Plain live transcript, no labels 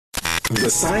The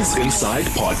Science Inside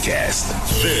Podcast.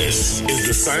 This is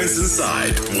The Science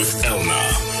Inside with Elna.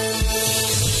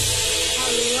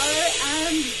 Hello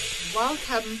and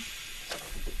welcome.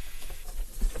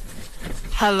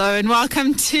 Hello and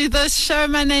welcome to the show.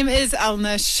 My name is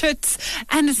Elna Schutz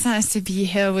and it's nice to be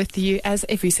here with you as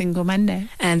every single Monday.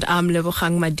 And I'm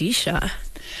Lebogang Madisha.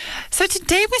 So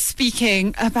today we're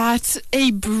speaking about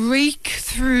a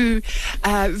breakthrough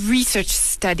research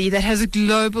study that has a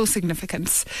global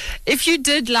significance. If you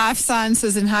did life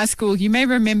sciences in high school, you may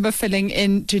remember filling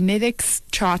in genetics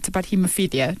charts about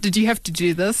haemophilia. Did you have to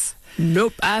do this?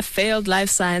 Nope, I failed life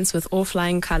science with all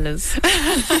flying colors.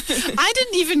 I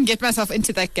didn't even get myself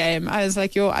into that game. I was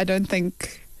like, I don't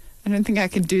think I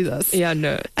can do this. Yeah,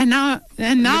 no. And now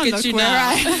look where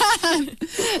I am.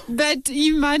 But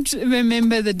you might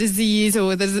remember the disease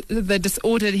or the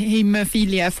disordered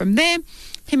haemophilia from there.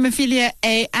 Haemophilia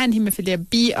A and haemophilia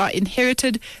B are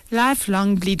inherited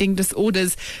lifelong bleeding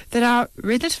disorders that are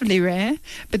relatively rare,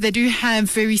 but they do have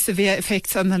very severe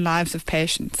effects on the lives of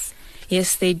patients.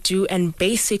 Yes, they do. And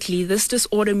basically, this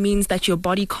disorder means that your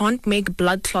body can't make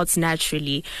blood clots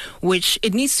naturally, which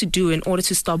it needs to do in order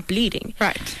to stop bleeding.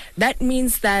 Right. That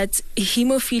means that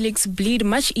hemophilics bleed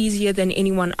much easier than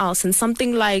anyone else. And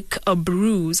something like a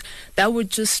bruise, that would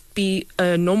just be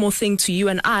a normal thing to you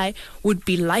and I, would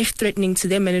be life-threatening to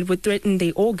them, and it would threaten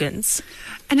their organs.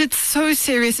 And it's so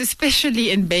serious, especially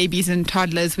in babies and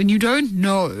toddlers, when you don't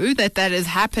know that is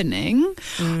happening.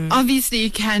 Obviously,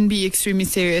 it can be extremely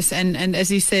serious and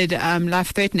as you said,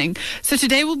 life-threatening. So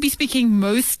today we'll be speaking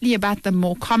mostly about the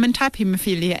more common type,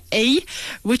 haemophilia A,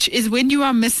 which is when you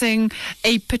are missing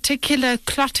a particular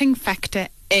clotting factor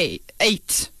 8.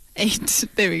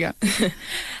 There we go.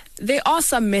 There are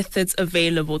some methods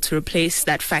available to replace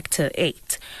that factor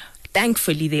 8.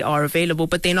 Thankfully, they are available,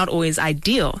 but they're not always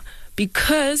ideal,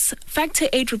 because factor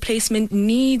 8 replacement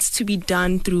needs to be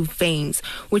done through veins,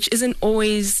 which isn't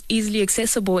always easily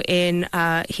accessible in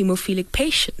hemophilic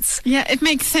patients. Yeah, it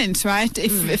makes sense, right?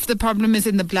 If the problem is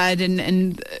in the blood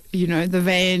and the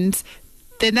veins,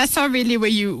 then that's not really where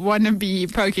you want to be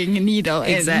poking a needle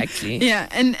in. Exactly. Yeah,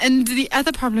 and the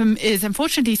other problem is,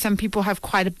 unfortunately, some people have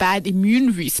quite a bad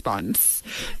immune response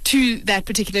to that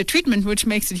particular treatment, which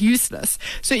makes it useless.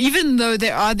 So even though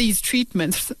there are these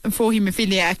treatments for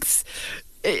hemophiliacs,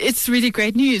 it's really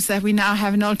great news that we now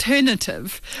have an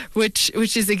alternative, which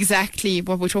is exactly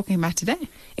what we're talking about today.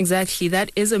 Exactly. That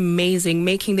is amazing,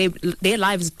 making their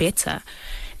lives better.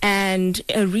 And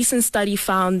a recent study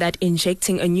found that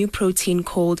injecting a new protein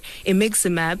called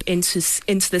imiximab into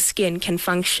the skin can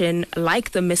function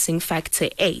like the missing factor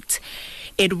 8.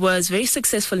 It was very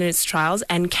successful in its trials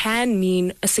and can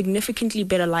mean a significantly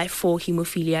better life for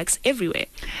hemophiliacs everywhere.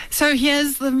 So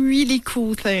here's the really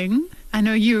cool thing. I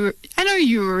know you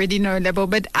already know, Lebo,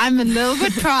 but I'm a little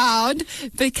bit proud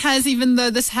because even though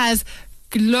this has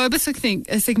global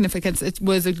significance, it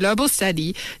was a global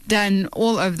study done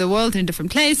all over the world in different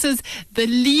places. The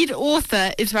lead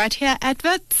author is right here at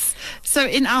WITS. So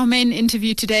in our main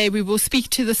interview today, we will speak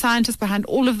to the scientist behind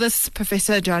all of this,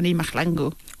 Professor Johnny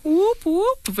Mahlangu. Whoop,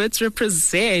 whoop, WITS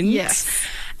represent. Yes.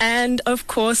 And of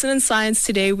course, in science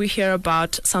today, we hear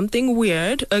about something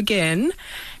weird again.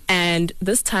 And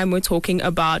this time we're talking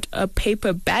about a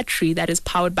paper battery that is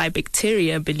powered by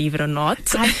bacteria, believe it or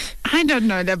not. I don't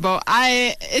know, Lebo.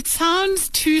 It sounds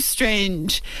too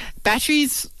strange.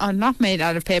 Batteries are not made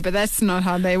out of paper. That's not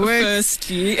how they work.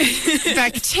 Firstly.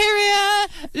 Bacteria,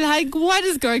 what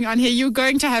is going on here? You're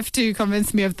going to have to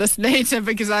convince me of this later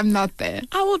because I'm not there.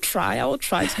 I will try to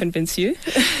convince you.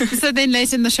 So then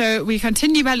later in the show, we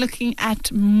continue by looking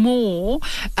at more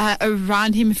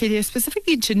around haemophilia,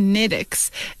 specifically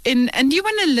genetics. And do you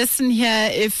want to listen here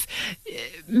if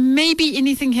maybe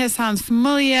anything here sounds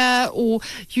familiar or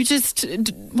you just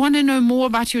want to know more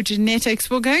about your genetics?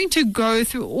 We're going to go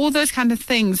through all those kind of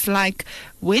things, like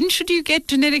when should you get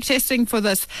genetic testing for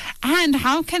this, and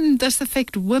how can this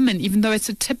affect women, even though it's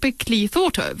typically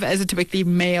thought of as a typically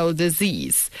male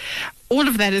disease. All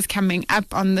of that is coming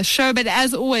up on the show, but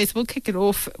as always, we'll kick it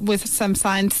off with some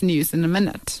science news in a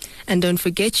minute. And don't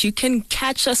forget, you can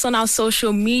catch us on our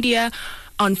social media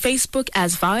on Facebook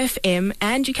as VowFM,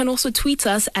 and you can also tweet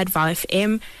us at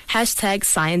VowFM,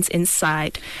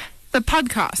 #ScienceInside. The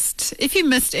podcast. If you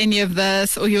missed any of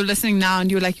this or you're listening now and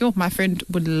you're like, my friend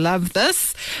would love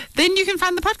this, then you can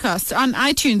find the podcast on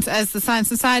iTunes as The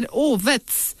Science Inside or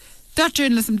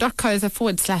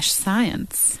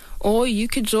wits.journalism.co//science. Or you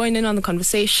could join in on the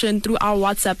conversation through our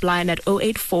WhatsApp line at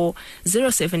 084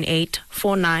 078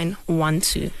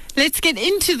 4912. Let's get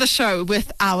into the show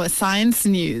with our science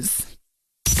news.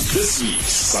 This week's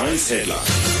Science Headline.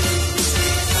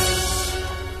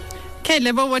 Okay,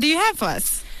 Lebo, what do you have for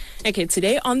us? Okay,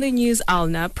 today on the news,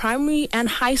 Alna, primary and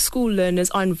high school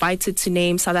learners are invited to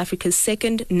name South Africa's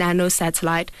second nano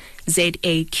satellite,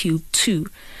 ZA-Cube-2.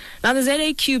 Now, the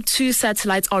ZA-Cube-2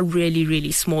 satellites are really,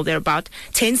 really small. They're about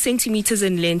 10 centimeters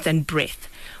in length and breadth.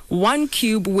 One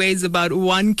cube weighs about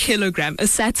 1 kilogram. A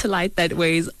satellite that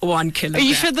weighs 1 kilogram. Are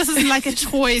you sure this isn't like a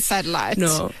toy satellite?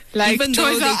 No. Like Even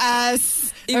Toys R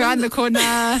Us around the corner.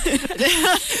 No,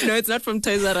 it's not from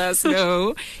Toys R Us,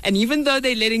 no. And even though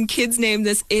they're letting kids name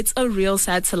this, it's a real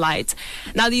satellite.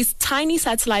 Now, these tiny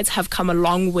satellites have come a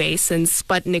long way since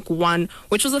Sputnik 1,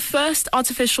 which was the first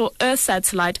artificial Earth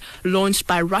satellite launched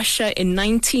by Russia in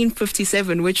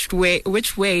 1957, which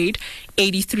weighed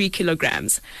 83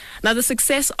 kilograms. Now, the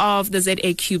success of the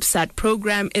ZA CubeSat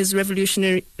program is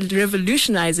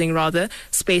revolutionizing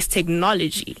space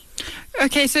technology.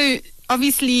 Okay, so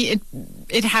obviously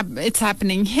it's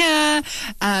happening here.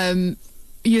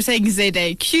 You're saying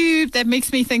ZA Cube. That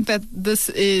makes me think that this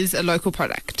is a local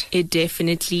product. It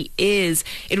definitely is.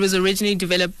 It was originally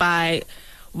developed by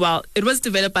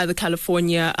the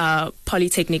California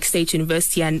Polytechnic State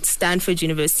University and Stanford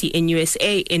University in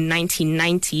USA in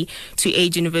 1990 to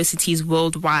aid universities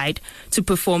worldwide to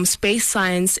perform space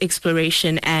science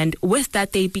exploration. And with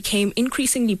that, they became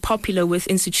increasingly popular with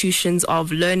institutions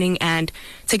of learning and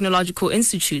technological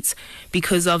institutes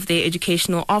because of their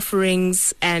educational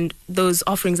offerings and those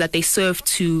offerings that they serve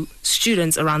to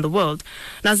students around the world.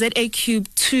 Now, ZA Cube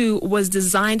 2 was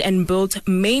designed and built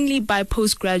mainly by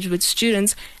postgraduate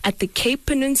students at the Cape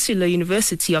Peninsula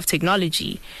University of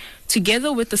Technology,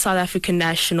 together with the South African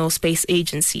National Space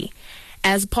Agency.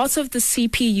 As part of the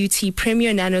CPUT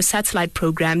Premier Nano Satellite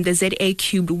Program, the ZA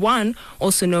Cube 1,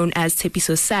 also known as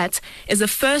Tepiso Sat, is the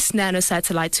first nano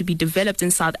satellite to be developed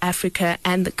in South Africa,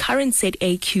 and the current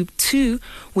ZA Cube 2,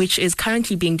 which is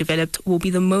currently being developed, will be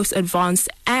the most advanced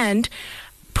and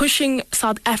pushing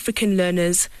South African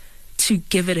learners to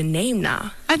give it a name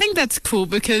now. I think that's cool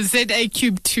because ZA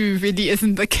Cube 2 really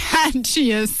isn't the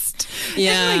catchiest.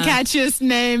 Yeah. Isn't the catchiest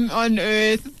name on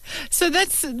earth. So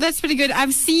that's pretty good.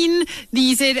 I've seen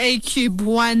the ZA Cube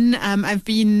 1. I've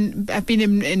been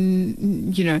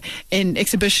in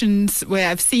exhibitions where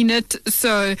I've seen it.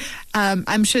 So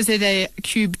I'm sure ZA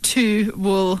Cube 2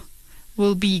 will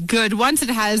be good once it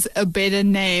has a better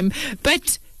name.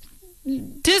 But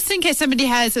just in case somebody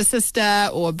has a sister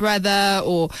or a brother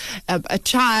or a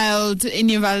child,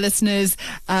 any of our listeners,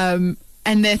 and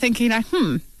they're thinking like,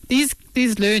 these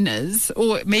learners,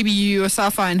 or maybe you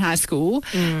yourself are in high school,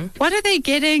 what are they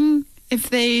getting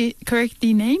if they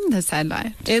correctly name the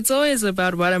satellite? It's always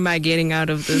about what am I getting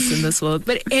out of this in this world.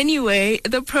 But anyway,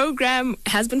 the program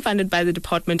has been funded by the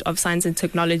Department of Science and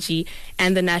Technology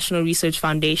and the National Research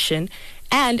Foundation,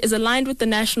 and is aligned with the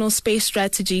National Space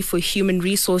Strategy for Human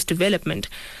Resource Development.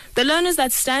 The learners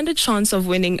that stand a chance of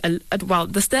winning,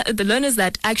 the learners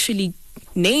that actually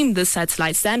name the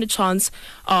satellite stand a chance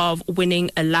of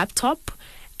winning a laptop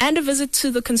and a visit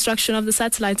to the construction of the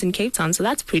satellite in Cape Town. So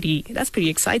that's pretty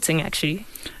exciting, actually.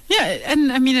 Yeah,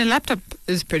 and I mean, a laptop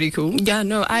is pretty cool. Yeah,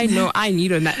 no, I know I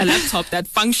need a laptop that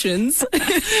functions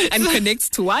and connects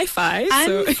to Wi-Fi.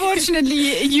 So.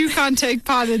 Unfortunately, you can't take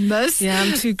part in this. Yeah,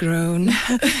 I'm too grown.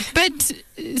 But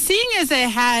seeing as they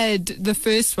had the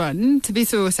first one,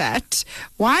 Tepiso Sat,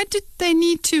 why did they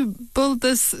need to build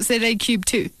this ZA Cube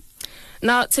 2?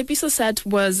 Now, Tepiso Sat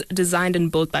was designed and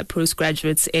built by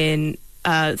postgraduates in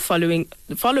following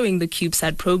the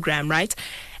CubeSat program, right?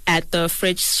 At the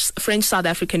French South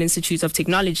African Institute of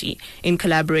Technology in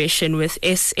collaboration with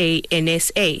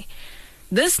SANSA.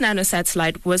 This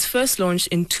nanosatellite was first launched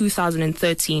in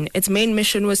 2013. Its main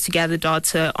mission was to gather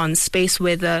data on space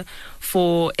weather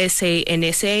for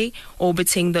SANSA,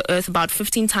 orbiting the Earth about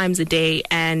 15 times a day.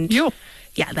 And yeah,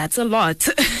 that's a lot.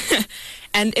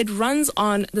 And it runs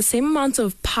on the same amount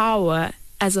of power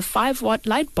as a 5-watt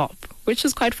light bulb, which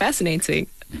is quite fascinating.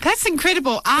 That's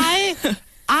incredible. I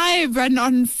run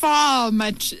on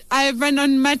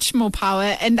much more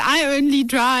power, and I only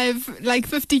drive like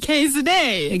 50 Ks a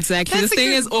day. Exactly. The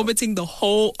thing is orbiting the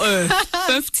whole Earth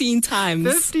 15 times.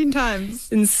 15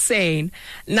 times. Insane.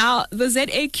 Now, the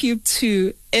ZA Cube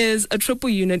 2 is a triple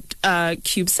unit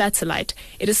cube satellite.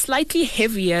 It is slightly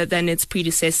heavier than its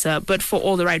predecessor, but for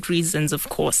all the right reasons, of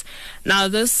course. Now,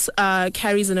 this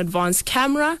carries an advanced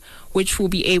camera, which will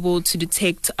be able to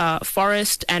detect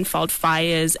forest and fault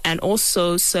fires, and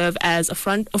also serve as a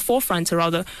forefront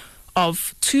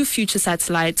of 2 future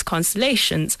satellite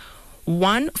constellations.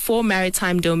 One for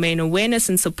maritime domain awareness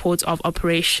in support of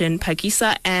Operation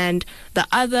Pakisa, and the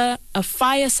other a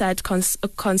FireSat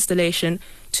constellation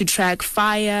to track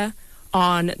fire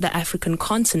on the African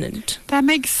continent. That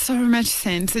makes so much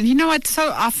sense. And you know what?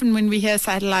 So often when we hear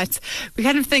satellites, we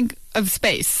kind of think of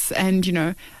space and,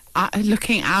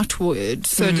 looking outward,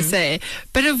 so to say.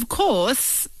 But of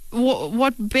course,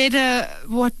 what better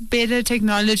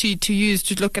technology to use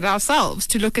to look at ourselves,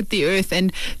 to look at the Earth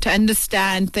and to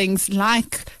understand things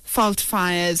like fault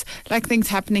fires, like things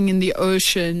happening in the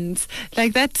oceans.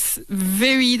 Like that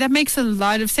makes a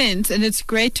lot of sense, and it's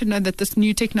great to know that this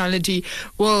new technology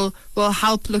will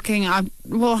help to look out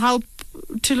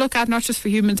not just for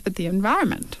humans but the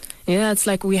environment. Yeah, it's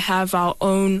like we have our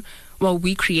own. Well,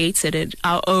 we created it,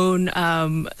 our own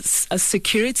a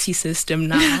security system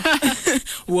now,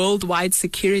 worldwide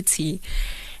security.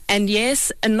 And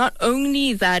yes, and not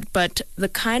only that, but the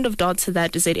kind of data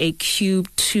that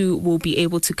ZA-Cube-2 will be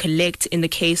able to collect in the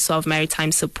case of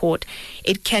maritime support,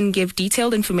 it can give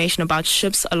detailed information about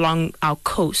ships along our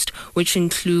coast, which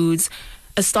includes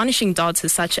astonishing data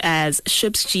such as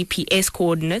ships' GPS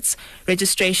coordinates,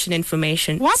 registration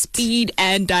information, speed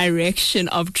and direction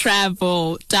of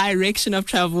travel. Direction of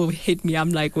travel hit me.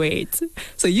 I'm like, wait.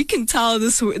 So you can tell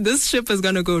this ship is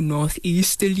going to go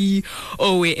northeasterly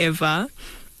or wherever.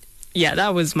 Yeah,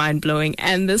 that was mind-blowing.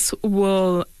 And this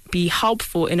will be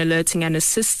helpful in alerting and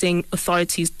assisting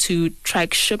authorities to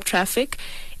track ship traffic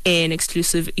in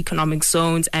exclusive economic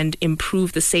zones and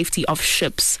improve the safety of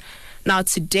ships. Now,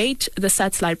 to date, the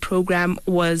satellite program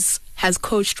has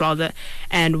coached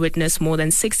and witnessed more than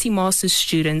 60 master's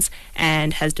students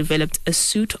and has developed a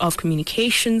suite of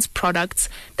communications products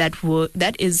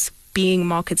that is being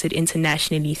marketed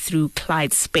internationally through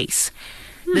Clyde Space.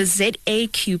 The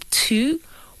ZA-Cube-2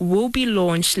 will be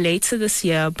launched later this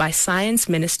year by Science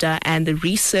Minister and the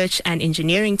research and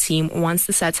engineering team once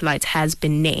the satellite has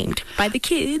been named by the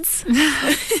kids.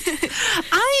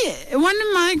 One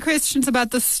of my questions about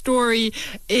the story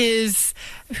is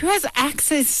who has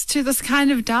access to this kind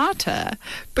of data?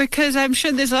 Because I'm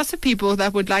sure there's lots of people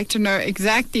that would like to know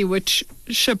exactly which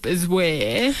ship is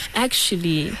where.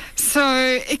 Actually. So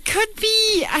it could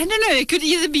be, I don't know, it could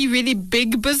either be really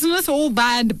big business or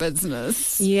bad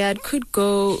business. Yeah, it could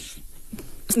go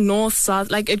north, south,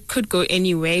 like it could go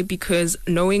anyway, because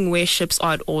knowing where ships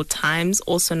are at all times,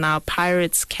 also now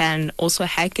pirates can also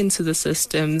hack into the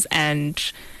systems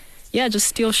and just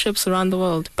steal ships around the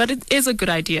world. But it is a good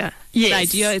idea. Yes. The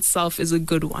idea itself is a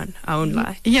good one, I won't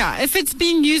lie. Yeah, if it's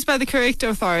being used by the correct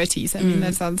authorities, I mean,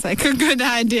 that sounds like a good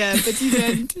idea, but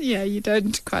you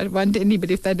don't quite want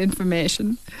anybody with that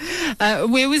information.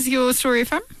 Where was your story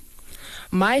from?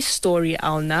 My story,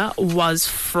 Alna, was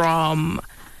from...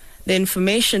 The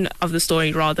information of the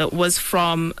story, was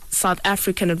from South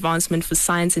African Advancement for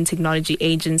Science and Technology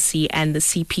Agency and the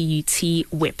CPUT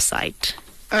website.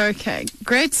 Okay,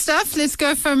 great stuff. Let's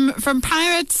go from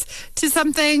pirates to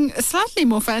something slightly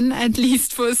more fun, at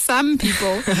least for some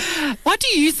people. What do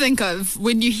you think of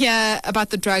when you hear about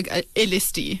the drug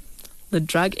LSD? The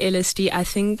drug LSD, I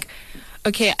think...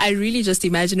 Okay, I really just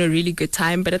imagine a really good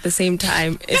time, but at the same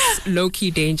time, it's low-key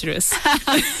dangerous.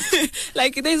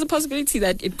 Like, there's a possibility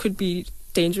that it could be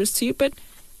dangerous to you, but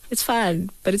it's fun.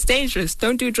 But it's dangerous.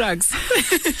 Don't do drugs.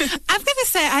 I'm going to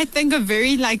say I think of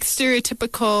very,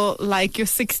 stereotypical, your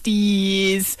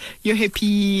 60s, your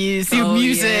hippies, your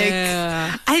music.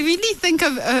 Yeah. I really think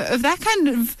of that kind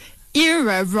of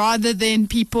era rather than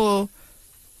people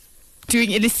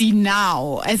doing LSD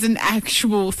now as an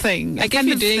actual thing. Like if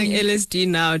you're doing LSD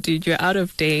now, dude, you're out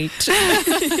of date. That's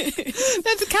kind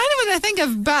of what I think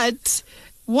of, but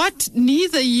what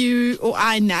neither you or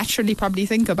I naturally probably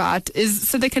think about is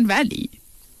Silicon Valley.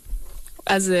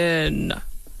 As in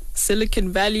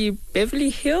Silicon Valley,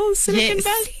 Beverly Hills, Silicon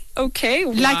Valley? Okay,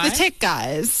 why? Like the tech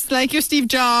guys, like your Steve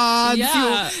Jobs,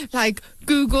 your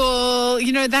Google,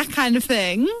 that kind of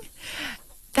thing.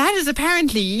 That is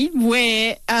apparently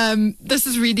where this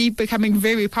is really becoming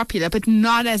very popular, but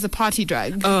not as a party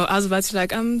drug. Oh, I was about to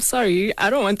I'm sorry, I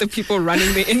don't want the people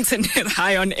running the internet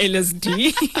high on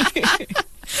LSD.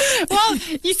 Well,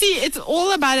 you see, it's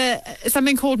all about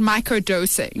something called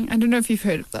microdosing. I don't know if you've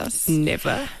heard of this.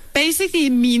 Never. Basically, it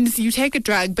means you take a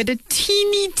drug, but a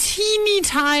teeny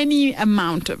tiny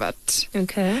amount of it.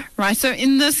 Okay. Right, so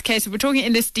in this case, if we're talking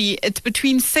LSD, it's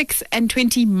between 6 and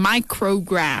 20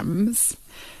 micrograms.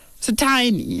 So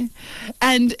tiny.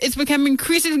 And it's become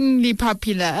increasingly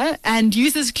popular, and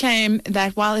users claim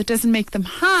that while it doesn't make them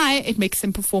high, it makes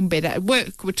them perform better at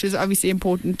work, which is obviously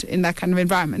important in that kind of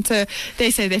environment. So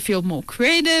they say they feel more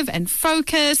creative and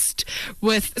focused,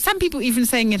 with some people even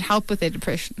saying it helped with their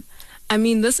depression. I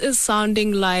mean, this is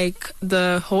sounding like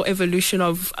the whole evolution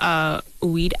of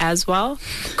weed as well,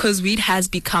 because weed has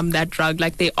become that drug.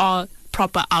 Like, there are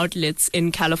proper outlets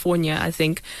in California, I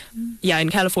think. Yeah, in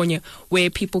California, where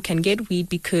people can get weed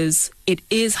because it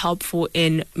is helpful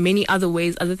in many other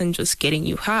ways other than just getting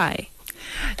you high.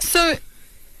 So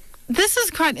this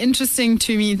is quite interesting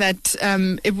to me that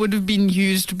it would have been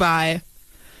used by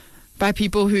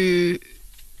people who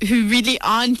really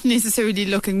aren't necessarily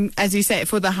looking, as you say,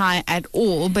 for the high at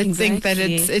all, but think that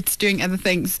it's doing other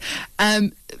things.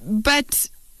 But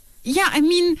yeah, I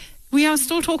mean, we are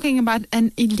still talking about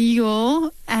an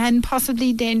illegal and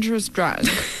possibly dangerous drug.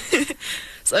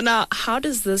 So now, how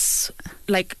does this,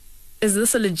 is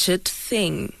this a legit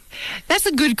thing? That's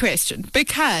a good question,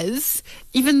 because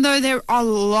even though there are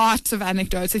lots of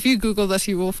anecdotes, if you Google this,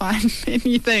 you will find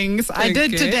many things. Okay. I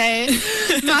did today.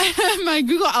 My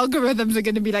Google algorithms are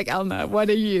going to be like, Elna, what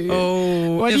are you?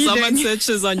 Oh, what if someone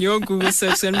searches on your Google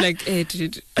search, I'm like, hey,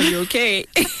 dude, are you okay?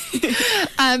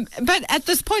 But at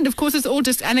this point, of course, it's all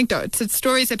just anecdotes. It's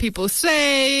stories that people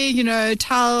say,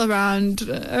 tell around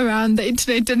the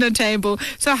internet dinner table.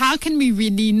 So how can we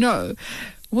really know?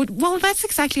 Well, that's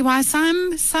exactly why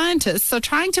some scientists are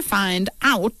trying to find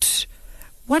out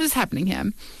what is happening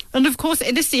here. And of course,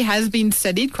 LSD has been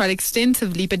studied quite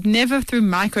extensively, but never through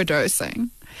microdosing.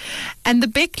 And the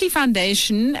Beckley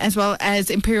Foundation, as well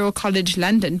as Imperial College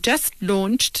London, just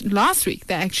launched last week.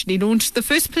 They actually launched the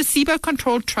first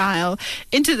placebo-controlled trial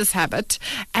into this habit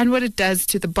and what it does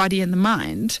to the body and the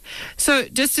mind. So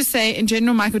just to say, in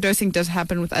general, microdosing does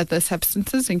happen with other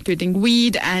substances, including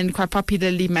weed and quite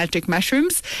popularly magic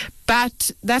mushrooms. But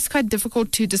that's quite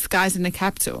difficult to disguise in a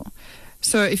capsule.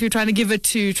 So if you're trying to give it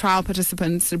to trial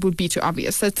participants, it would be too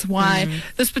obvious. That's why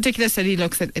this particular study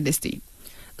looks at LSD.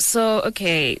 So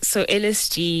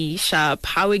LSD, Sharp,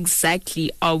 how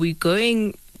exactly are we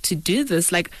going to do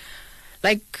this? Like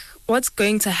what's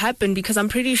going to happen? Because I'm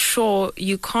pretty sure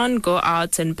you can't go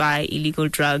out and buy illegal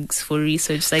drugs for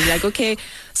research. Like okay,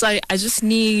 so I just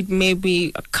need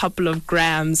maybe a couple of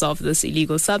grams of this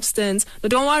illegal substance.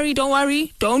 But don't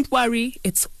worry.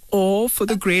 It's all for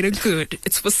the greater good.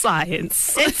 It's for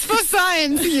science. It's for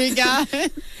science, you guys.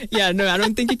 Yeah, no, I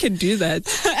don't think you can do that.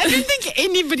 I don't think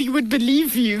anybody would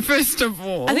believe you, first of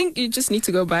all. I think you just need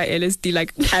to go buy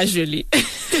LSD, casually.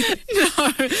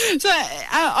 No. So,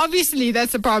 obviously,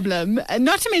 that's a problem.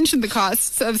 Not to mention the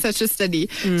costs of such a study.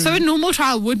 So, a normal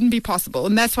trial wouldn't be possible,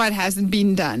 and that's why it hasn't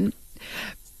been done.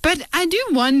 But I do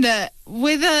wonder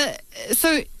whether,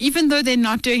 so even though they're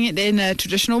not doing it in a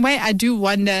traditional way, I do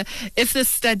wonder if the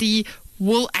study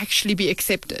will actually be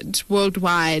accepted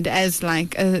worldwide as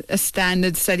a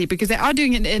standard study, because they are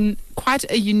doing it in quite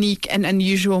a unique and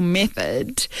unusual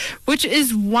method, which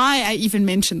is why I even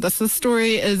mentioned this. The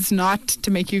story is not to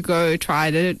make you go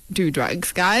try to do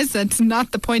drugs, guys. That's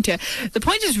not the point here. The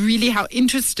point is really how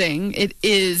interesting it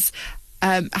is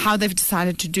how they've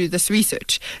decided to do this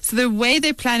research. So the way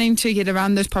they're planning to get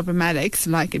around those problematics,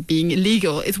 like it being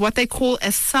illegal, is what they call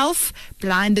a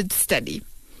self-blinded study.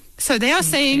 So they are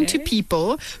saying to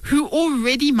people who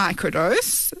already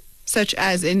microdose, such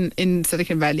as in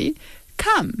Silicon Valley,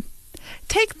 come,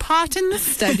 take part in the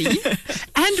study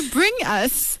and bring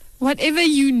us whatever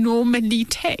you normally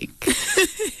take.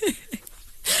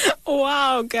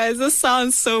 Wow, guys, this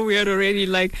sounds so weird already.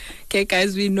 Okay,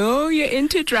 guys, we know you're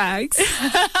into drugs.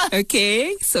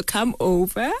 Okay, so come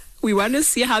over. We want to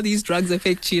see how these drugs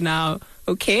affect you now.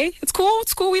 Okay, it's cool.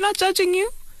 We're not judging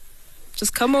you.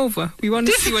 Just come over. We want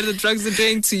to see what the drugs are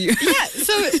doing to you. Yeah,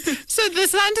 so the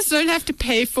scientists don't have to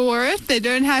pay for it. They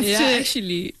don't have to...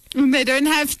 actually... They don't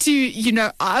have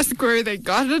to, ask where they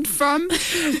got it from.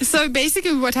 So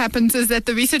basically what happens is that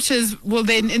the researchers will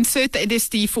then insert the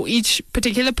LSD for each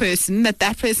particular person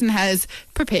that person has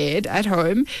prepared at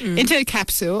home into a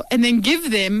capsule, and then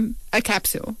give them a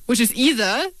capsule, which is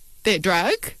either their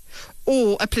drug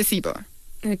or a placebo.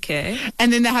 Okay.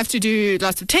 And then they have to do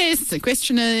lots of tests and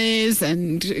questionnaires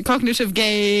and cognitive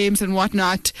games and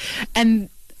whatnot. And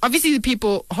obviously, the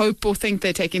people hope or think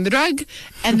they're taking the drug,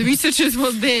 and the researchers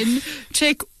will then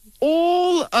check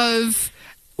all of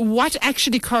what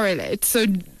actually correlates. So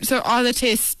are the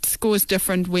test scores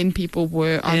different when people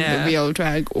were on the real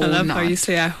drug or not? I love how you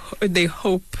say they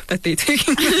hope that they're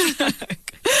taking the drug.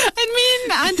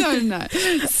 I don't know.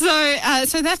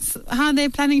 So that's how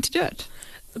they're planning to do it.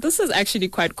 This is actually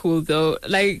quite cool, though.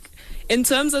 In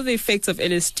terms of the effects of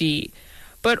LSD,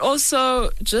 but also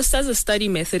just as a study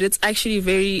method, it's actually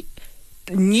very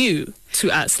new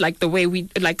to us, like the way we,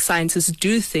 like scientists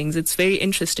do things. It's very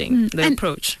interesting, the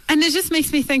approach. And it just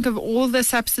makes me think of all the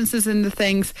substances and the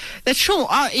things that sure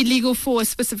are illegal for a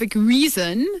specific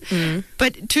reason,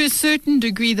 but to a certain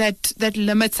degree that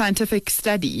limits scientific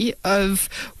study of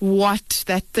what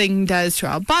that thing does to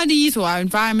our bodies or our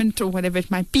environment or whatever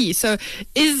it might be. So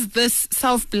is this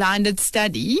self-blinded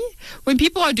study, when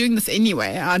people are doing this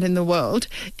anyway out in the world,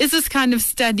 is this kind of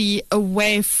study a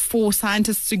way for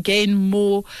scientists to gain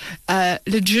more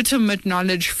legitimate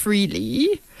knowledge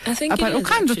freely I think about all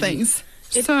kinds of things?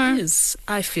 It is,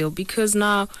 I feel, because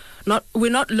now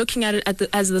we're not looking at it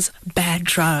as this bad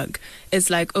drug. It's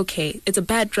like, okay, it's a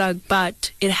bad drug,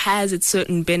 but it has its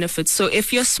certain benefits. So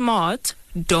if you're smart,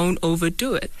 don't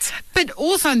overdo it. But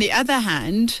also, on the other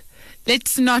hand,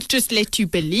 let's not just let you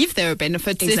believe there are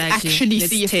benefits. Exactly. Let's actually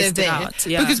Let's see if they're test it there. out,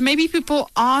 yeah. Because maybe people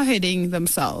are hurting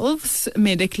themselves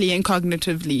medically and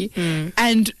cognitively.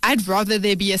 And I'd rather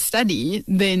there be a study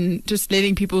than just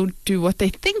letting people do what they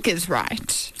think is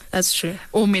right. That's true.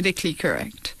 Or medically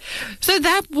correct. So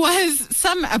that was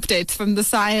some updates from the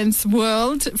science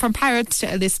world, from pirates to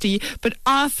LSD. But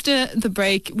after the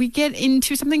break, we get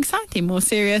into something slightly more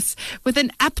serious with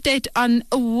an update on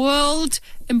a world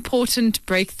important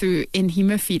breakthrough in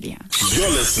haemophilia.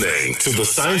 You're listening to The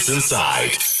Science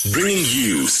Inside, bringing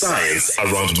you science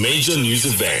around major news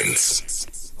events.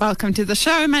 Welcome to the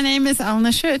show. My name is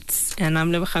Elna Schutz. And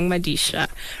I'm Lebogang Madisha.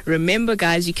 Remember,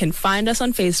 guys, you can find us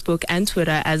on Facebook and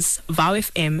Twitter as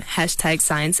VowFM,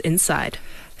 #ScienceInside.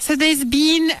 So there's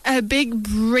been a big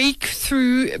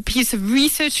breakthrough piece of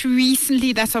research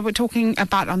recently. That's what we're talking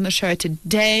about on the show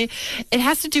today. It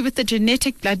has to do with the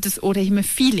genetic blood disorder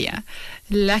haemophilia.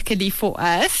 Luckily for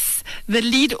us, the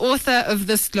lead author of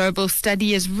this global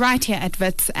study is right here at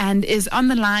WITS and is on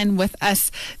the line with us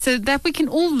so that we can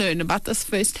all learn about this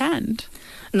firsthand.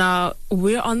 Now,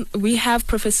 we have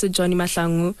Professor Johnny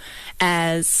Mahlangu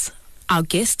as our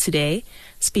guest today,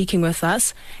 speaking with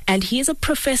us, and he is a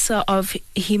professor of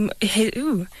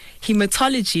hematology,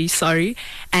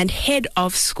 and head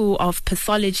of School of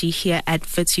Pathology here at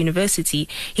Wits University.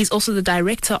 He's also the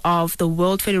director of the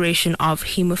World Federation of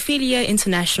Haemophilia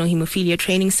International Haemophilia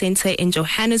Training Center in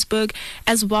Johannesburg,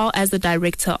 as well as the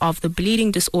director of the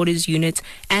Bleeding Disorders Unit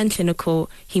and Clinical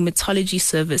Hematology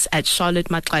Service at Charlotte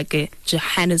Maxeke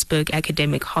Johannesburg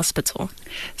Academic Hospital.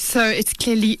 So it's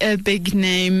clearly a big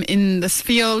name in this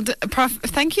field. Prof,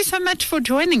 thank you so much for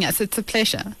joining us. It's a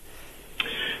pleasure.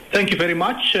 Thank you very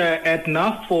much,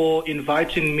 Edna, for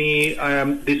inviting me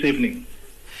this evening.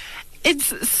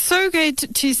 It's so great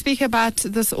to speak about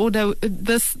this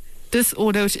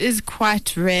disorder, which is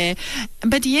quite rare,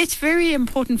 but yet very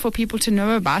important for people to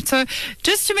know about. So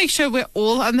just to make sure we're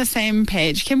all on the same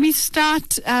page, can we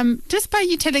start just by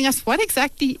you telling us what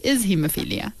exactly is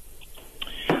haemophilia?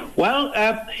 Well,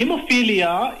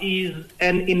 haemophilia is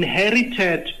an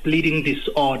inherited bleeding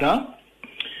disorder,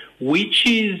 which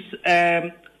is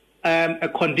a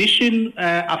condition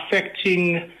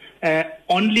affecting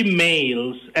only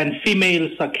males, and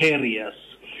females are carriers.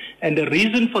 And the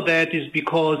reason for that is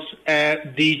because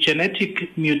the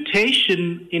genetic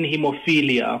mutation in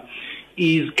haemophilia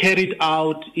is carried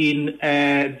out in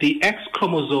the X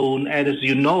chromosome. And as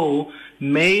you know,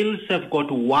 males have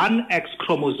got one X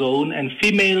chromosome and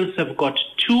females have got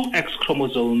two X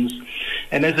chromosomes.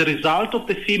 And as a result of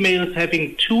the females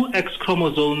having two X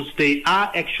chromosomes, they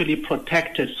are actually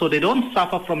protected. So they don't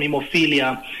suffer from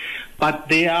haemophilia, but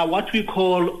they are what we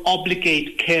call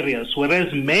obligate carriers.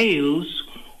 Whereas males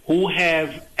who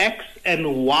have X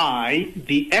and Y,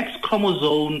 the X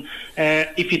chromosome,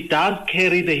 if it does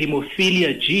carry the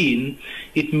haemophilia gene,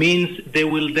 it means they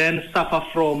will then suffer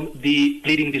from the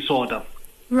bleeding disorder.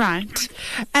 Right.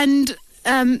 And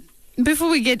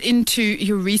before we get into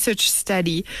your research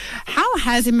study, how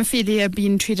has haemophilia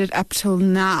been treated up till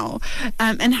now?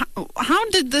 And how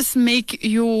did this make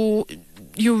your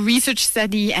research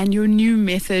study and your new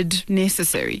method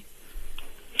necessary?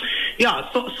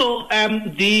 Yeah, so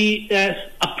the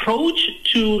approach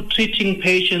to treating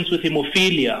patients with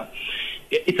haemophilia,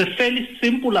 it's a fairly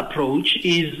simple approach.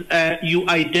 Is you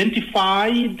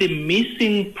identify the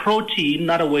missing protein, in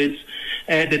other words,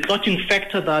 the clotting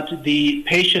factor that the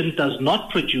patient does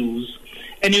not produce,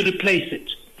 and you replace it.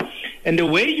 And the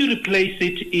way you replace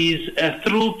it is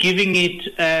through giving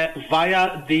it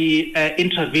via the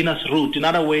intravenous route. In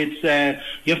other words,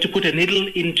 you have to put a needle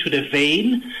into the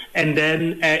vein, and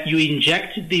then you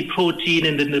inject the protein,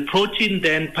 and then the protein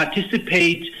then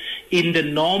participates in the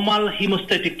normal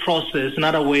hemostatic process. In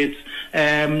other words,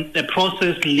 a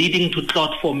process leading to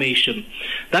clot formation.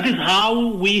 That is how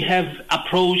we have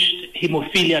approached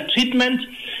haemophilia treatment.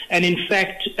 And in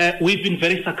fact, we've been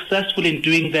very successful in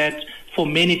doing that for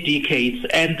many decades,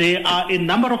 and there are a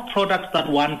number of products that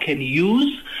one can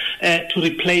use to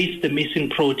replace the missing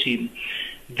protein.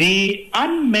 The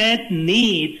unmet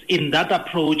needs in that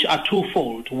approach are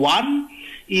twofold. One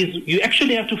is you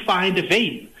actually have to find a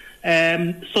vein.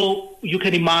 So you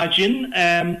can imagine,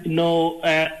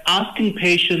 asking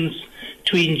patients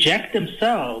to inject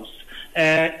themselves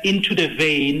into the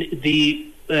vein the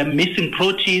missing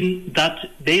protein that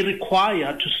they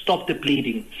require to stop the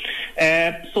bleeding.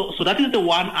 So that is the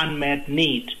one unmet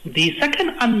need. The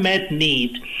second unmet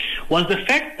need was the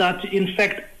fact that, in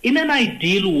fact, in an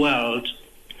ideal world,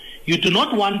 you do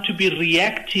not want to be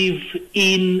reactive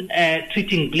in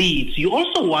treating bleeds. You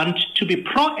also want to be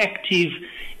proactive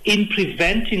in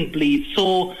preventing bleeds.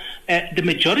 So the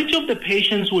majority of the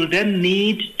patients will then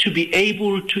need to be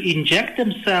able to inject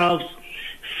themselves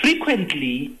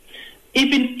frequently,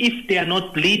 even if they are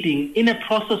not bleeding, in a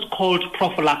process called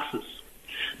prophylaxis.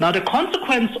 Now, the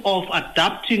consequence of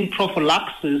adopting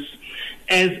prophylaxis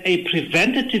as a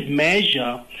preventative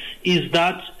measure is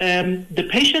that the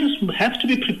patients have to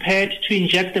be prepared to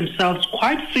inject themselves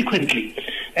quite frequently.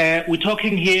 We're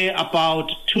talking here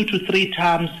about 2 to 3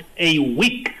 times a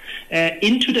week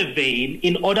into the vein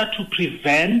in order to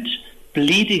prevent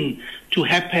bleeding to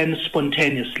happen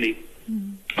spontaneously.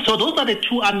 So those are the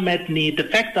two unmet needs, the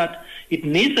fact that it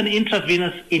needs an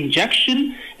intravenous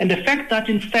injection, and the fact that,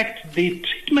 in fact, the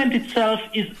treatment itself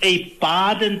is a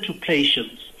burden to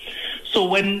patients. So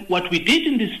what we did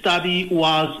in this study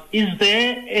was, is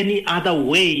there any other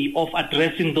way of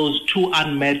addressing those two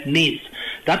unmet needs?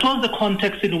 That was the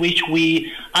context in which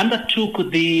we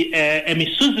undertook the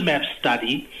emicizumab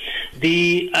study.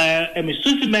 The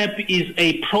emicizumab is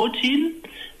a protein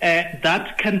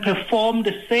that can perform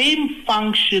the same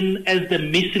function as the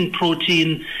missing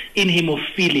protein in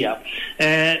hemophilia.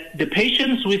 The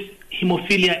patients with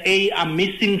hemophilia A are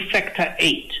missing factor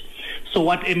 8. So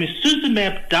what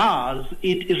emicizumab does,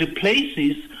 it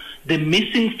replaces the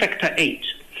missing factor 8.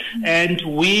 And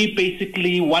we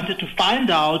basically wanted to find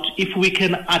out if we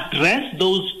can address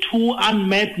those two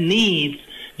unmet needs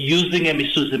using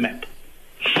emicizumab.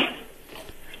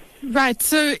 Right.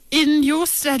 So in your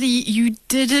study, you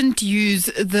didn't use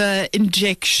the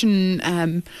injection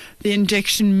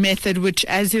method, which,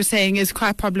 as you're saying, is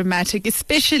quite problematic,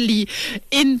 especially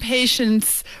in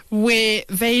patients where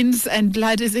veins and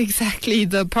blood is exactly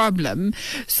the problem.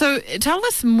 So tell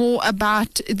us more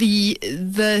about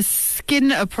the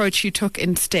skin approach you took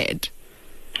instead.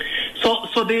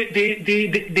 So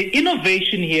the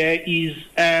innovation here is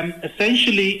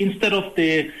essentially, instead of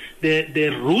the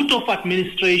route of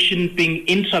administration being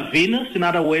intravenous, in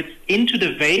other words, into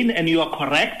the vein, and you are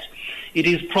correct, it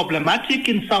is problematic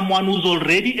in someone who's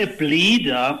already a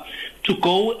bleeder to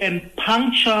go and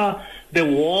puncture the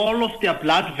wall of their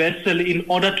blood vessel in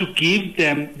order to give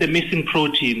them the missing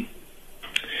protein.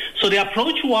 So the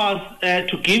approach was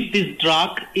to give this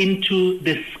drug into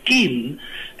the skin,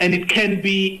 and it can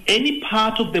be any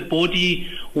part of the body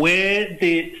where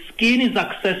the skin is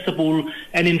accessible,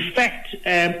 and in fact,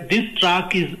 this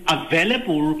drug is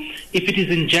available if it is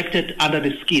injected under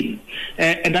the skin.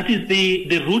 And that is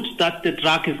the route that the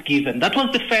drug is given. That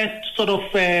was the first sort of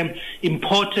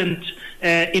important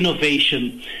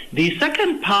innovation. The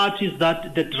second part is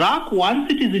that the drug, once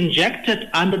it is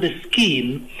injected under the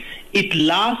skin, it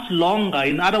lasts longer.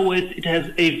 In other words, it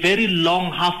has a very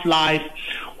long half-life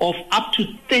of up to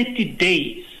 30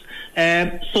 days.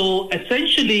 So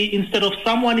essentially, instead of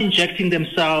someone injecting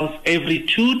themselves every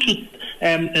 2 to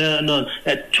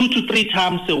 3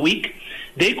 times a week,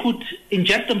 they could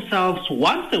inject themselves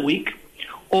once a week,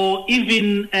 or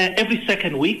even every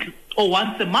second week, or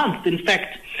once a month. In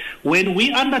fact, when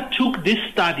we undertook this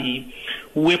study,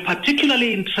 we're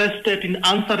particularly interested in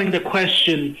answering the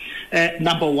question,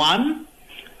 number one,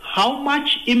 how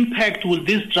much impact will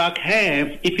this drug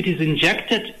have if it is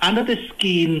injected under the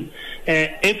skin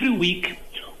every week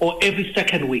or every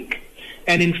second week?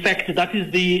 And in fact, those were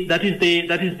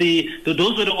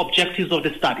the objectives of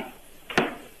the study.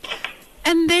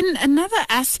 And then another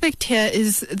aspect here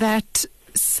is that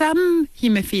some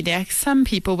hemophiliacs, some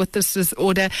people with this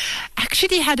disorder,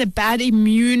 actually had a bad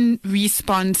immune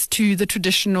response to the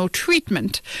traditional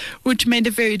treatment, which made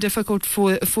it very difficult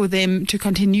for them to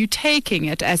continue taking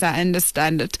it, as I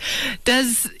understand it.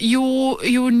 Does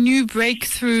your new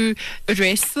breakthrough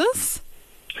address this?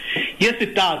 Yes,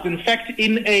 it does. In fact,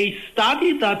 in a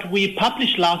study that we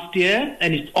published last year,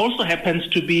 and it also happens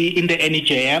to be in the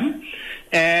NEJM,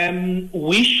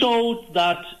 we showed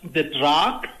that the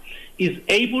drug is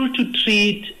able to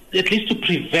treat, at least to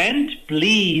prevent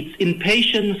bleeds in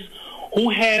patients who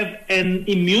have an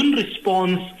immune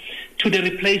response to the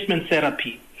replacement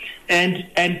therapy.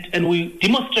 and we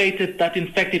demonstrated that, in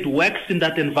fact, it works in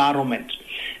that environment.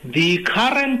 The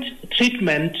current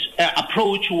treatment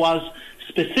approach was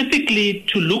specifically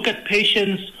to look at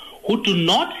patients who do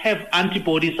not have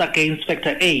antibodies against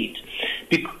factor VIII.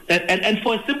 And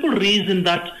for a simple reason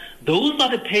that those are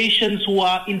the patients who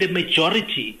are in the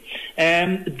majority.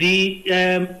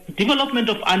 The development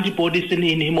of antibodies in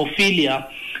hemophilia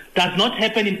does not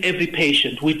happen in every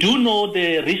patient. We do know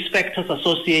the risk factors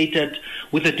associated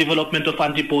with the development of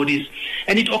antibodies,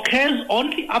 and it occurs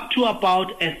only up to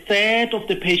about a third of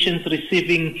the patients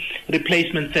receiving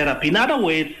replacement therapy. In other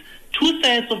words,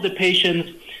 2/3 of the patients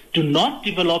do not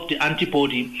develop the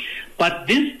antibody, but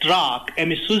this drug,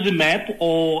 emicizumab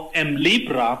or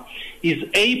Hemlibra, is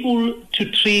able to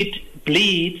treat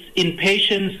bleeds in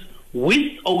patients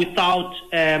with or without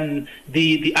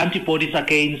the antibodies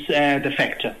against the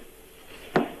factor.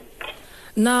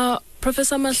 Now,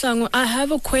 Professor Mahlangu, I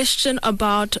have a question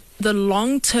about the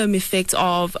long-term effects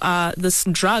of this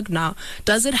drug now.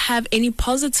 Does it have any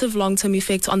positive long-term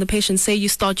effects on the patient? Say you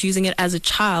start using it as a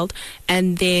child,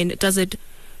 and then does it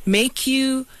make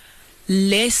you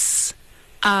less,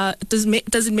 does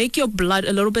it make your blood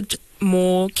a little bit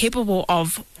more capable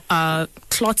of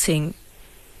clotting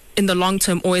in the long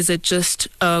term, or is it just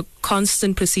a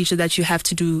constant procedure that you have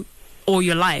to do all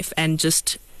your life and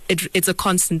just it's a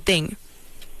constant thing?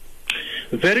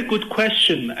 Very good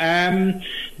question.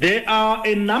 There are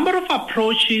a number of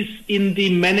approaches in the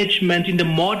management, in the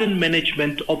modern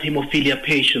management of hemophilia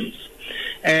patients.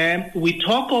 We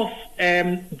talk of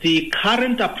the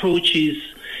current approaches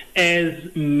as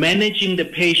managing the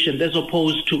patient as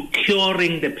opposed to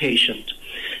curing the patient.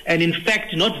 And in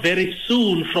fact, not very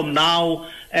soon from now,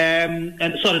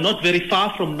 not very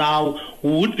far from now,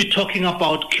 we would be talking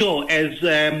about cure as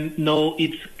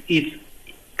it's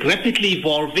rapidly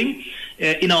evolving.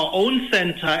 In our own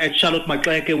center at Charlotte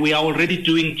Maxeke, we are already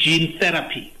doing gene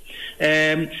therapy.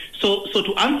 So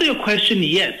to answer your question,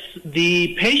 yes,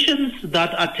 the patients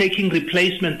that are taking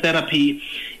replacement therapy,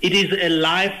 it is a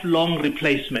lifelong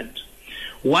replacement.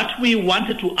 What we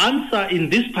wanted to answer in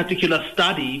this particular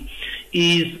study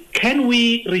is, can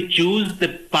we reduce the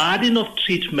burden of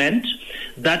treatment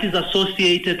that is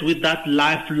associated with that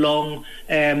lifelong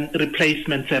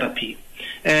replacement therapy?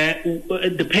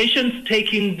 The patients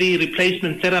taking the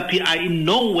replacement therapy are in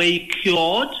no way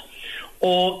cured,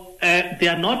 or they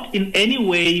are not in any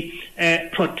way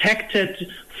protected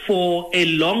for a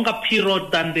longer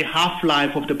period than the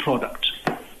half-life of the product.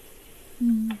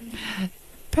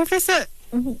 Professor,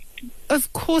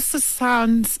 of course this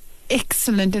sounds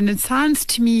excellent, and it sounds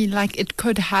to me like it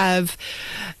could have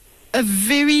a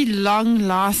very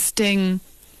long-lasting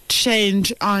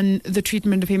change on the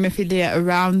treatment of hemophilia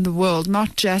around the world,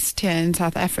 not just here in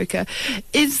South Africa.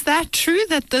 Is that true,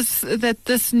 that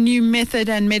this new method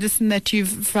and medicine that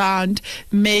you've found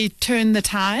may turn the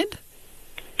tide?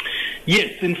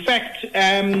 Yes, in fact,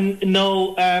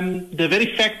 the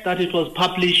very fact that it was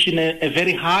published in a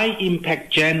very high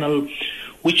impact journal,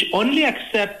 which only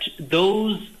accept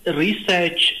those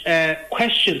research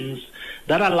questions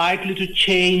that are likely to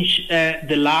change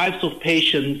the lives of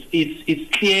patients,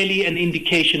 it's clearly an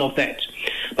indication of that.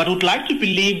 But I would like to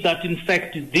believe that, in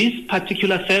fact, this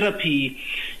particular therapy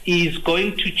is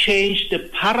going to change the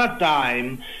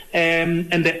paradigm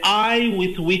and the eye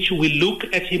with which we look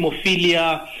at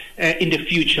hemophilia in the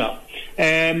future.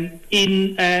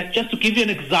 Just to give you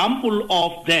an example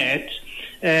of that,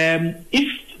 if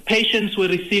patients were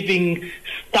receiving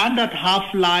standard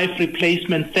half-life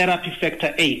replacement therapy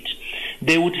factor VIII,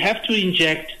 they would have to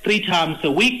inject 3 times a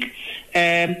week.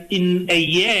 In a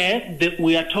year,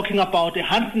 we are talking about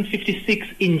 156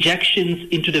 injections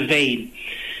into the vein.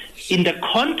 In the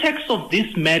context of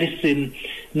this medicine,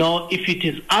 now, if it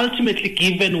is ultimately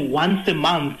given once a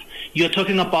month, you're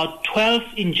talking about 12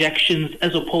 injections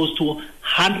as opposed to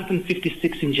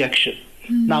 156 injections.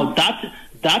 Now,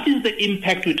 that is the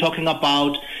impact we're talking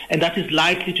about, and that is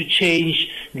likely to change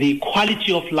the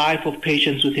quality of life of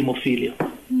patients with hemophilia.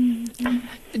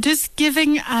 Just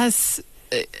giving us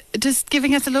a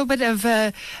little bit of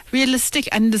a realistic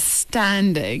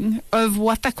understanding of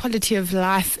what the quality of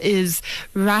life is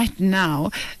right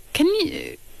now. Can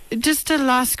you, just a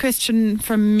last question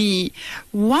from me,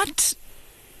 what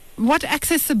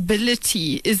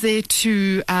accessibility is there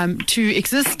to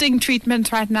existing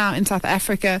treatments right now in South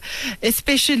Africa,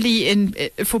 especially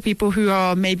for people who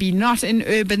are maybe not in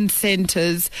urban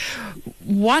centres?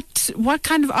 What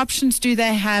kind of options do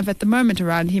they have at the moment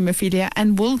around hemophilia,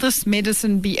 and will this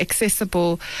medicine be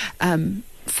accessible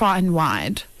far and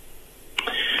wide?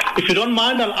 If you don't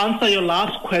mind, I'll answer your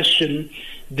last question.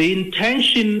 The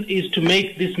intention is to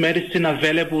make this medicine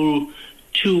available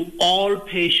to all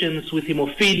patients with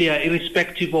hemophilia,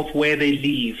 irrespective of where they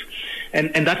live.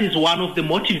 And that is one of the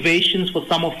motivations for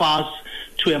some of us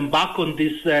to embark on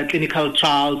these clinical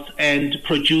trials and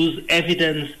produce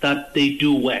evidence that they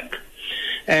do work.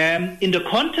 In the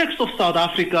context of South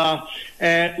Africa,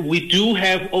 we do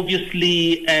have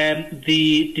obviously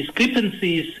the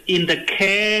discrepancies in the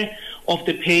care of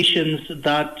the patients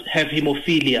that have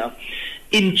hemophilia.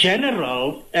 In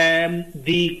general,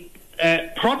 the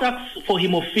products for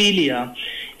hemophilia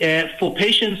for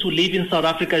patients who live in South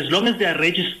Africa, as long as they are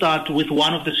registered with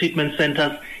one of the treatment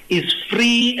centers, is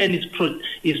free and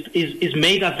is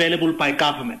made available by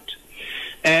government.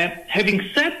 Having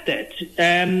said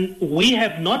that, we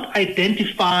have not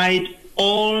identified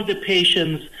all the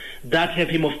patients that have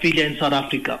hemophilia in South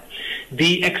Africa.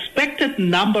 The expected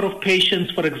number of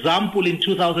patients, for example, in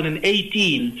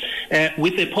 2018,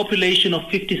 with a population of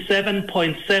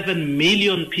 57.7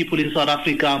 million people in South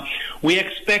Africa, we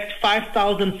expect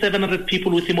 5,700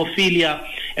 people with hemophilia,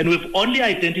 and we've only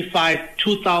identified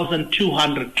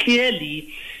 2,200.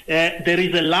 Clearly, there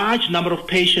is a large number of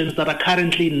patients that are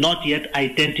currently not yet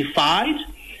identified,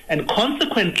 and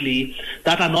consequently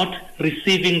that are not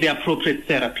receiving the appropriate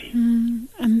therapy.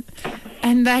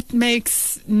 And that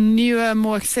makes newer,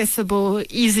 more accessible,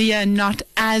 easier, not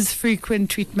as frequent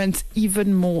treatments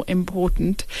even more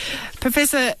important.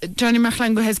 Professor Johnny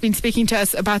Mahlangu has been speaking to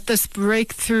us about this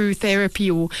breakthrough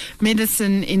therapy or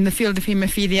medicine in the field of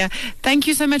hemophilia. Thank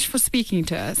you so much for speaking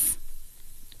to us.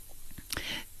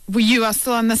 You are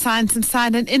still on the Science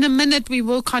Inside, and in a minute we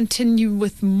will continue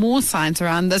with more science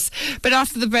around this. But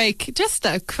after the break, just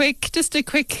a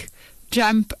quick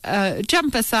jump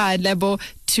aside, Lebo,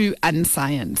 to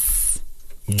unscience.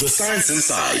 The Science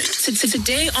Inside. So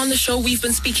today on the show, we've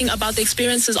been speaking about the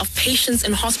experiences of patients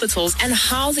in hospitals and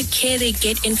how the care they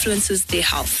get influences their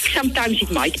health. Sometimes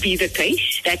it might be the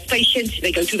case that patients,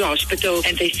 they go to the hospital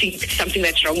and they think something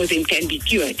that's wrong with them can be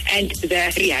cured. And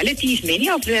the reality is many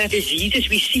of the diseases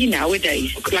we see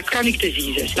nowadays, like chronic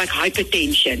diseases, like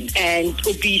hypertension and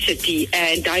obesity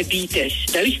and diabetes,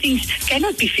 those things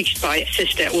cannot be fixed by a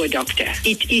sister or a doctor.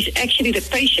 It is actually the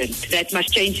patient that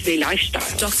must change their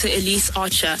lifestyle. Dr. Elise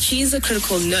Archer, she is a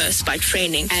critical nurse by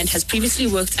training and has previously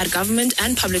worked at government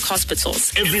and public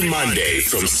hospitals. Every Monday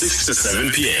from 6 to 7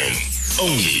 p.m.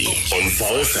 only on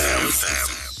Vow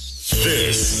FM.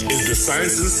 This is The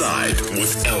Science Inside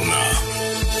with Elna.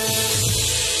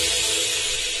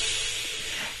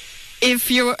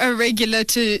 If you're a regular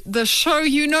to the show,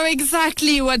 you know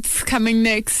exactly what's coming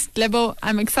next. Lebo,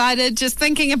 I'm excited just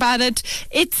thinking about it.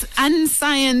 It's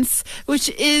Unscience, which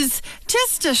is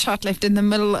just a shot left in the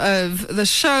middle of the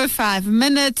show, 5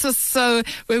 minutes or so,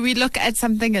 where we look at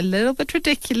something a little bit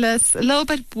ridiculous, a little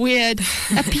bit weird,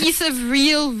 a piece of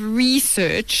real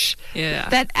research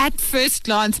that at first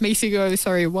glance makes you go,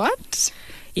 sorry, what?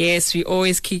 Yes, we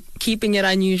always keep keeping it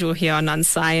unusual here on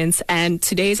Unscience, and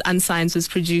today's Unscience was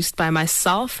produced by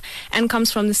myself and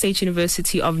comes from the State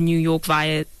University of New York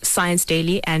via Science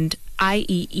Daily and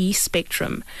IEE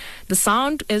Spectrum. The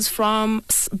sound is from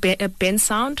Ben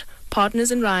Sound,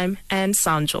 Partners in Rhyme, and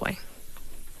Soundjoy.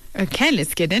 Okay,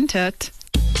 let's get into it.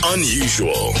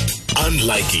 Unusual,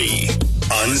 unlikely,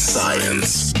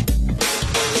 unscience.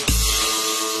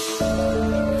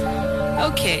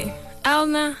 Okay,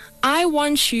 Elna, I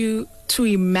want you to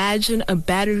imagine a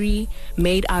battery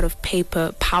made out of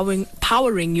paper powering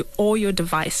all your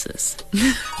devices.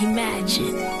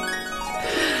 Imagine.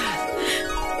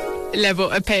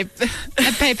 Level a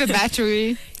paper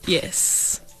battery.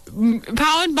 Yes.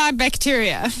 Powered by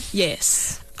bacteria.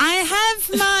 Yes. I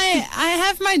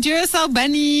have my Duracell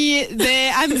bunny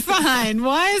there. I'm fine.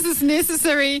 Why is this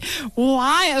necessary?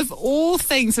 Why, of all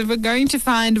things, if we're going to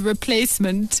find a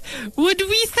replacement, would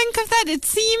we think of that? It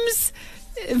seems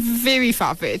very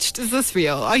far-fetched. Is this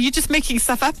real? Are you just making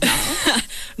stuff up now?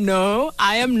 No,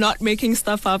 I am not making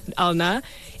stuff up, Alna.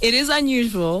 It is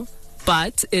unusual,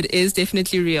 but it is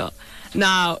definitely real.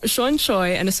 Now, Sean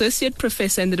Choi, an associate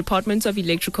professor in the Department of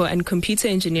Electrical and Computer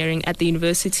Engineering at the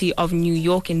University of New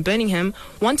York in Birmingham,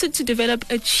 wanted to develop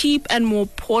a cheap and more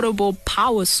portable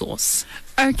power source.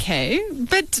 Okay,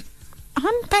 but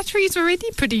aren't batteries already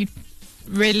pretty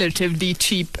relatively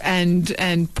cheap and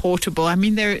portable? I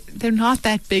mean, they're not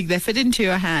that big. They fit into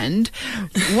your hand.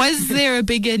 Was there a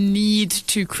bigger need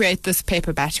to create this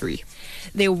paper battery?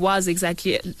 There was,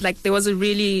 exactly. There was a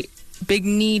really big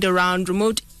need around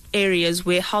remote areas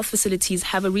where health facilities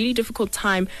have a really difficult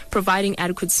time providing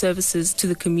adequate services to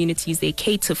the communities they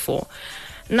cater for.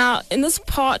 Now, in this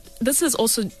is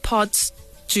also part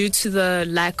due to the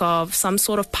lack of some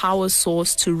sort of power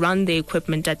source to run the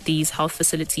equipment at these health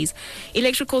facilities.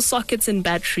 Electrical sockets and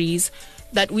batteries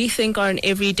that we think are an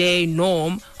everyday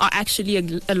norm are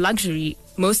actually a luxury,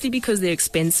 mostly because they're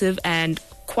expensive and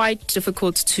quite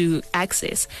difficult to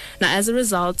access. Now, as a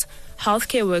result,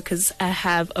 healthcare workers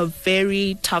have a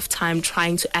very tough time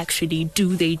trying to actually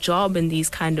do their job in these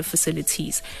kind of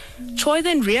facilities. Choi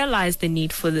then realized the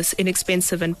need for this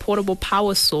inexpensive and portable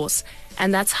power source,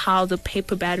 and that's how the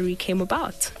paper battery came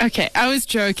about. Okay, I was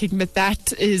joking, but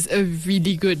that is a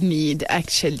really good need,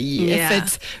 actually. Yeah. If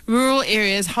it's rural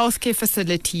areas, healthcare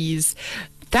facilities,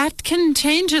 that can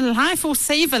change a life or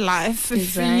save a life if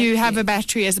Exactly. you have a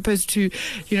battery as opposed to,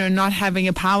 not having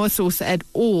a power source at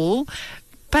all.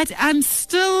 But I'm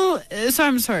still, so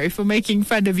I'm sorry for making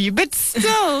fun of you, but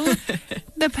still,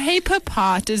 the paper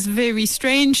part is very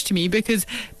strange to me because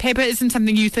paper isn't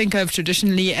something you think of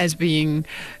traditionally as being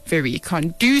very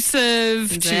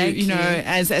conducive Exactly. to,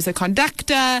 as a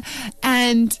conductor.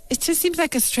 And it just seems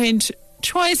like a strange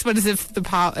choice. What is if the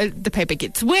paper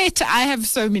gets wet? I have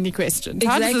so many questions.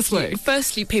 How does this work?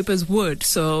 Firstly, paper's wood.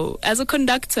 So as a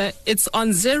conductor, it's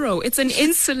on zero. It's an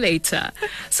insulator.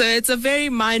 So it's a very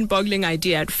mind-boggling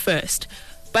idea at first.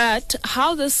 But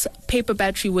how this paper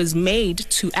battery was made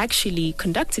to actually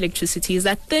conduct electricity is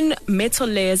that thin metal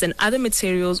layers and other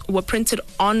materials were printed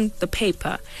on the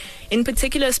paper. In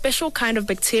particular, a special kind of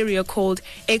bacteria called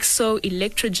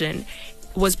exoelectrogen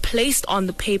was placed on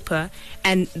the paper,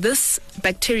 and this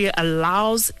bacteria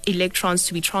allows electrons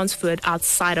to be transferred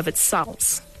outside of its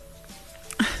cells.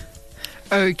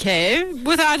 Okay,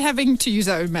 without having to use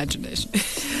our imagination.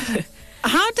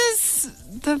 How does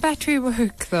the battery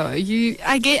work, though?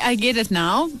 I get it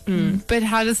now, but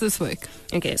how does this work?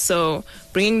 Okay, so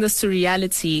bringing this to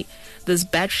reality, this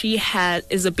battery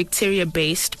is a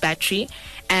bacteria-based battery,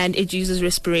 and it uses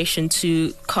respiration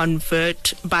to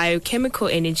convert biochemical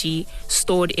energy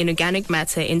stored in organic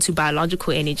matter into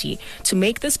biological energy. To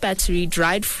make this battery,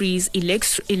 dried freeze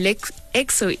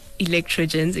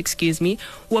exoelectrogens,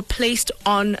 were placed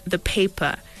on the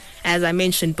paper, as I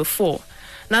mentioned before.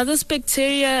 Now, this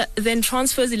bacteria then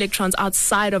transfers electrons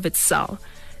outside of its cell.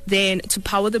 Then, to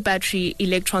power the battery,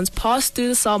 electrons pass through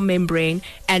the cell membrane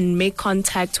and make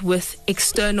contact with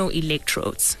external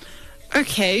electrodes.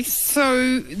 Okay,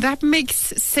 so that makes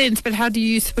sense, but how do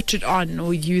you switch it on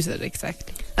or use it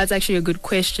exactly? That's actually a good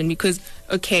question because,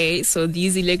 so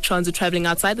these electrons are traveling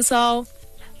outside the cell,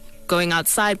 going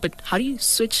outside, but how do you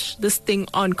switch this thing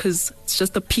on? Because it's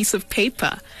just a piece of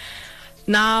paper.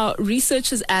 Now,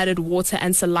 researchers added water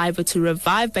and saliva to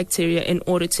revive bacteria in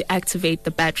order to activate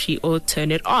the battery or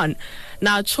turn it on.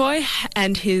 Now, Choi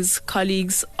and his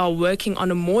colleagues are working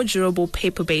on a more durable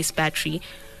paper-based battery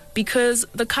because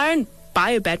the current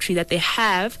biobattery that they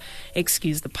have,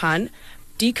 excuse the pun,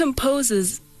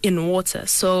 decomposes in water.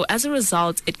 So as a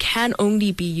result, it can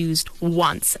only be used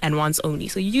once and once only.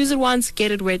 So you use it once, get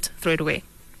it wet, throw it away.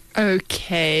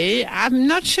 Okay, I'm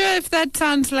not sure if that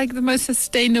sounds like the most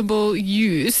sustainable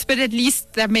use, but at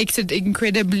least that makes it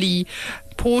incredibly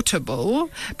portable.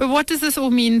 But what does this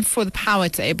all mean for the power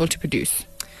it's able to produce?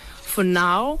 For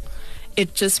now,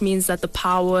 it just means that the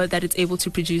power that it's able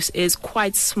to produce is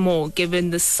quite small given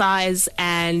the size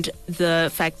and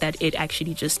the fact that it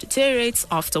actually just deteriorates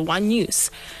after one use.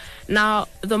 Now,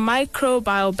 the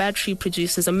microbial battery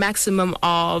produces a maximum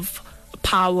of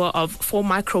power of 4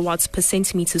 microwatts per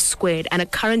centimeter squared and a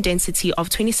current density of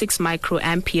 26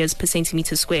 microamperes per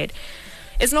centimeter squared.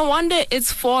 It's no wonder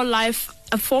its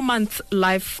 4-month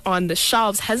life on the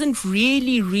shelves hasn't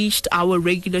really reached our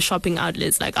regular shopping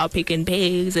outlets like our Pick n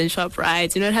Pays and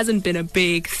ShopRite. It hasn't been a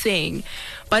big thing,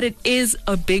 but it is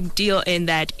a big deal in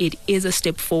that it is a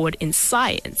step forward in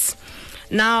science.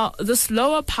 Now, this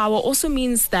lower power also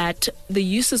means that the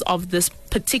uses of this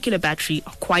particular battery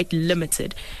are quite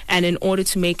limited. And in order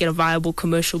to make it a viable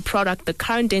commercial product, the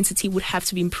current density would have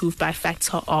to be improved by a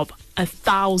factor of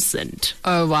 1,000.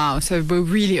 Oh, wow. So we're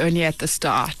really only at the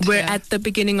start. We're at the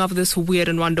beginning of this weird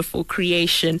and wonderful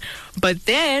creation. But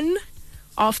then,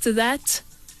 after that,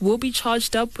 we'll be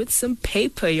charged up with some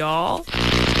paper, y'all.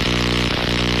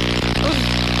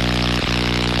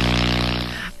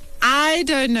 I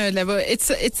don't know, Lebo.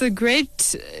 It's a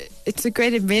great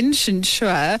invention,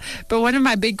 sure. But one of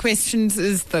my big questions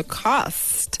is the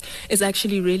cost. It's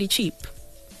actually really cheap.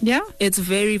 Yeah, it's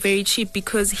very, very cheap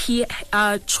because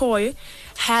Choi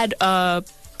had a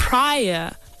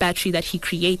prior battery that he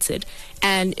created,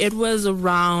 and it was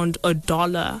around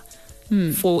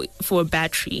 $1 for a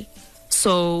battery.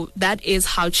 So that is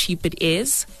how cheap it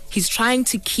is. He's trying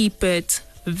to keep it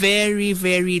very,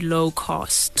 very low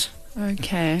cost.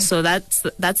 Okay. So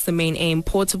that's the main aim,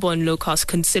 portable and low cost,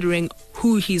 considering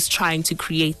who he's trying to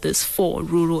create this for: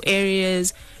 rural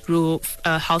areas, rural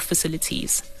health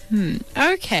facilities.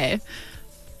 Okay.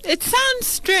 It sounds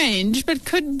strange, but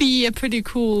could be a pretty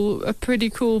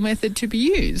cool method to be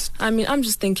used. I mean, I'm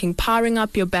just thinking, powering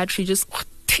up your battery, just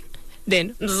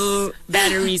then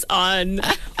batteries on,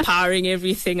 powering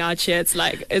everything out here.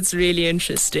 It's really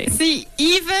interesting. See,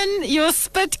 even your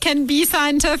spit can be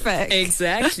scientific.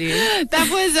 Exactly. That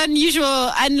was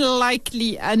unusual,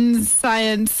 unlikely,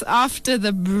 unscience. After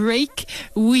the break,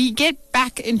 we get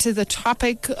back into the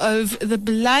topic of the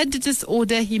blood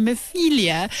disorder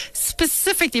haemophilia.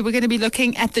 Specifically, we're going to be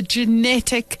looking at the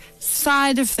genetic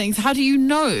side of things. How do you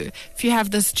know if you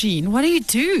have this gene? What do you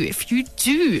do if you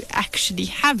do actually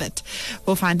have it?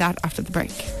 We'll find out after the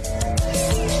break.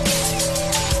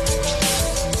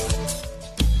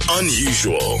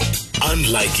 Unusual,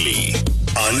 unlikely,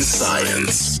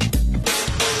 unscience.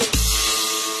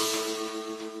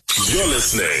 You're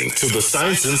listening to The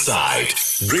Science Inside,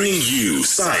 bringing you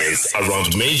science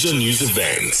around major news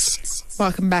events.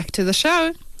 Welcome back to the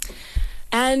show.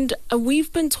 And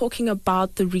we've been talking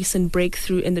about the recent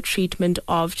breakthrough in the treatment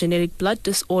of genetic blood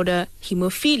disorder,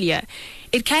 haemophilia.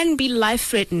 It can be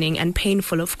life-threatening and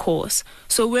painful, of course.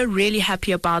 So we're really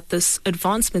happy about this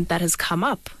advancement that has come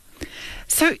up.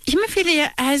 So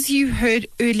haemophilia, as you heard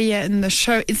earlier in the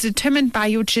show, is determined by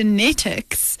your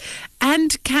genetics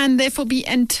and can therefore be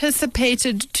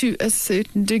anticipated to a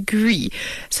certain degree.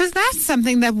 So that's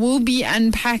something that we'll be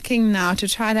unpacking now to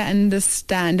try to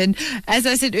understand. And as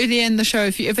I said earlier in the show,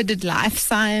 if you ever did life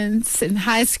science in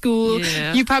high school,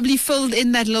 you probably filled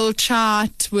in that little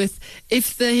chart with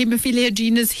if the haemophilia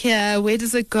gene is here, where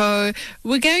does it go?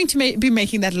 We're going to be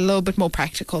making that a little bit more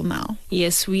practical now.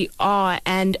 Yes, we are.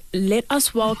 And let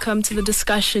us welcome to the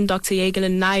discussion Dr.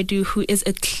 Yegelin Naidu, who is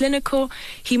a clinical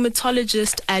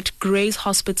hematologist at Gray's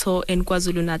Hospital in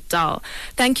KwaZulu-Natal.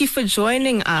 Thank you for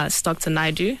joining us, Dr.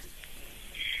 Naidu.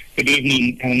 Good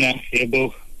evening, Anna,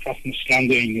 Ebo, Prof.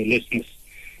 Mslango, and your listeners.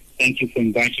 Thank you for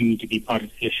inviting me to be part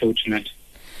of your show tonight.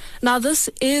 Now, this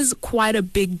is quite a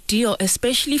big deal,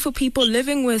 especially for people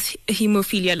living with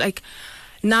haemophilia.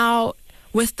 Now,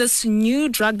 with this new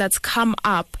drug that's come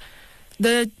up,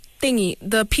 the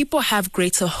people have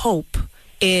greater hope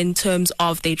in terms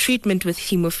of their treatment with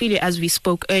haemophilia, as we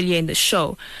spoke earlier in the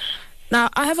show. Now,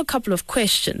 I have a couple of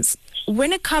questions.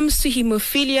 When it comes to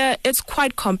haemophilia, it's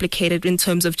quite complicated in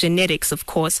terms of genetics, of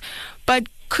course. But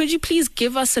could you please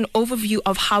give us an overview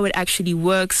of how it actually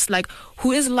works? Like,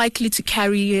 who is likely to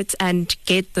carry it and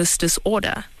get this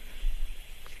disorder?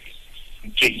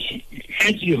 Okay.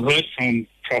 As you heard from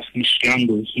Prof.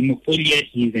 Mslango, haemophilia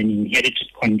is an inherited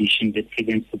condition that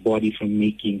prevents the body from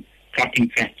making clotting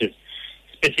factors,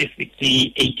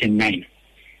 specifically 8 and 9,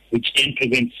 which then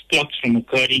prevents clots from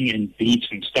occurring and bleeds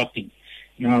from stopping.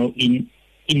 Now, in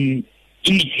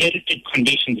inherited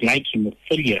conditions like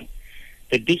haemophilia,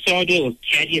 the disorder or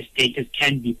carrier status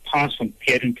can be passed from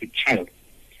parent to child.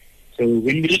 So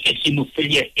when we look at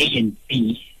haemophilia A and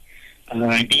B,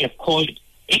 they are called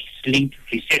X-linked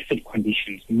recessive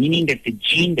conditions, meaning that the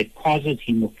gene that causes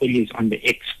haemophilia is on the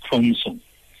X chromosome.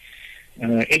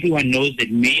 Everyone knows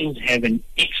that males have an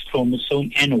X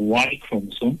chromosome and a Y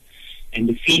chromosome, and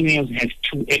the females have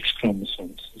 2 X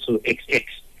chromosomes, so XX.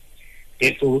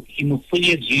 Therefore,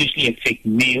 hemophilias usually affect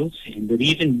males, and the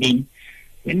reason being,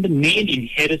 when the male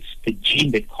inherits the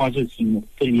gene that causes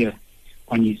hemophilia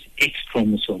on his X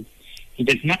chromosome, he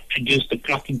does not produce the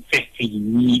clotting factor he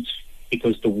needs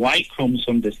because the Y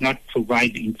chromosome does not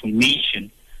provide the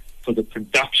information for the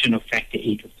production of factor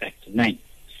 8 or factor 9.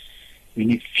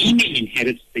 When a female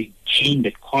inherits the gene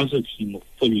that causes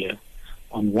hemophilia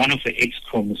on one of the X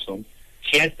chromosomes,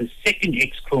 she has the second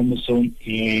X chromosome,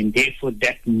 and therefore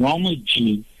that normal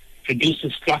gene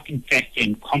produces clotting factor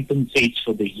and compensates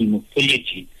for the hemophilia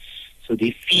gene. So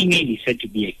the female is said to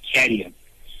be a carrier.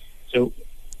 So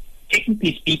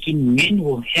technically speaking, men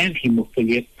who have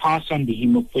hemophilia pass on the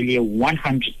hemophilia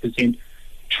 100%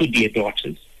 to their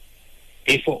daughters.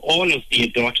 Therefore, all of their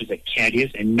daughters are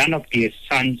carriers, and none of their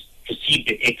sons receive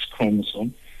the X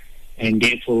chromosome, and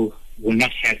therefore will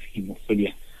not have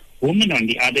hemophilia. Women, on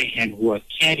the other hand, who are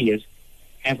carriers,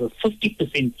 have a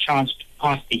 50% chance to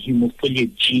pass the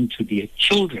hemophilia gene to their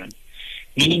children,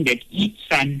 meaning that each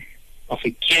son of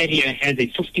a carrier has a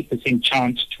 50%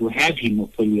 chance to have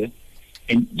hemophilia,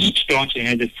 and each daughter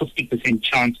has a 50%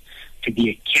 chance to be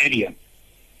a carrier.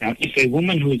 Now, if a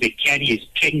woman who is a carrier is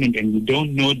pregnant and we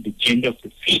don't know the gender of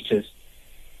the fetus,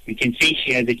 we can say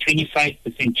she has a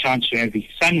 25% chance to have a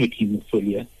son with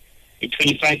hemophilia, a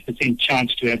 25%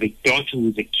 chance to have a daughter who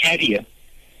is a carrier,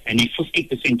 and a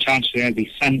 50% chance to have a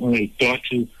son or a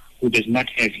daughter who does not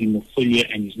have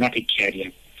hemophilia and is not a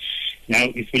carrier. Now,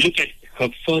 if we look at her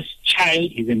first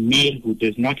child is a male who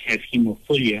does not have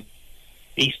hemophilia,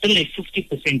 there's still a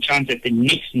 50% chance that the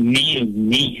next male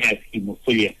may have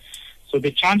hemophilia. So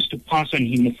the chance to pass on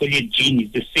hemophilia gene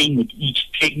is the same with each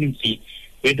pregnancy,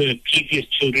 whether the previous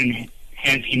children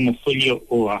have hemophilia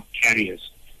or are carriers.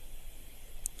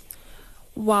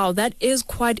 Wow, that is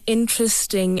quite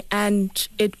interesting, and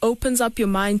it opens up your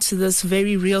mind to this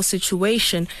very real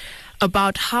situation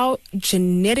about how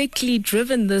genetically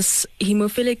driven this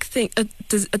hemophilic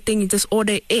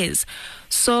disorder is.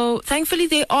 So thankfully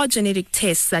there are genetic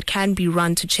tests that can be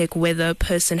run to check whether a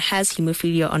person has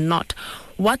hemophilia or not.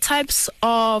 What types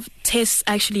of tests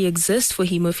actually exist for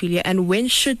hemophilia, and when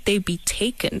should they be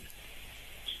taken?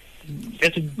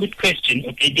 That's a good question.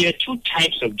 Okay, there are two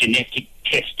types of genetic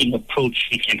testing approach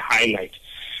we can highlight.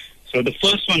 So the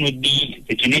first one would be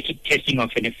the genetic testing of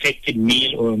an affected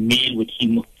male or a male with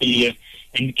hemophilia,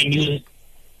 and we can use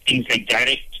things like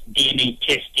direct DNA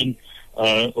testing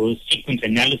or sequence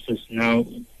analysis. Now,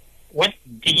 what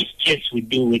these tests would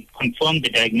do would confirm the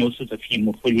diagnosis of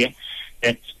hemophilia,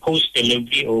 that's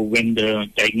post-delivery or when the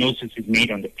diagnosis is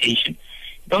made on the patient.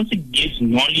 It also gives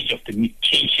knowledge of the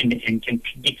mutation and can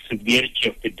predict severity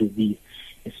of the disease,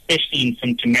 especially in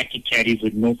symptomatic carriers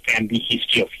with no family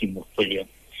history of hemophilia.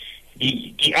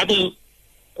 The other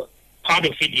part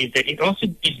of it is that it also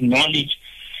gives knowledge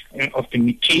of the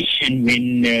mutation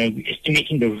when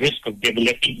estimating the risk of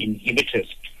developing inhibitors.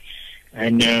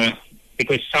 And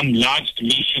because some large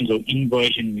deletions or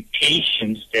inversion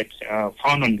mutations that are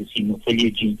found on the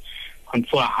hemophilia gene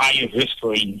confer a higher risk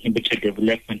for inhibitor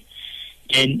development.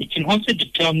 And it can also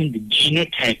determine the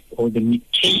genotype or the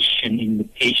mutation in the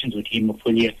patients with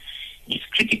hemophilia is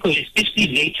critical, especially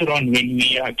later on when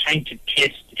we are trying to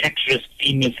test at-risk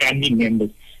female family members,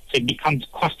 so it becomes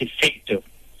cost-effective.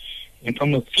 And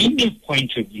from a female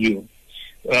point of view,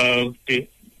 the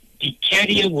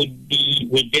carrier would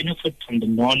benefit from the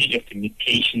knowledge of the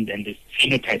mutations and the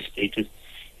phenotype status.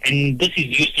 And this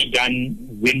is usually done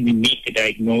when we make the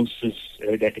diagnosis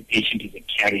that the patient is a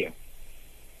carrier.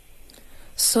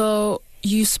 So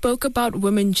you spoke about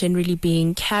women generally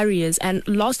being carriers. And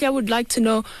lastly, I would like to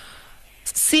know,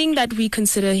 seeing that we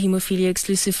consider hemophilia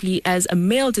exclusively as a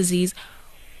male disease,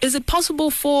 is it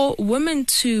possible for women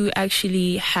to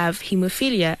actually have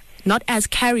hemophilia, not as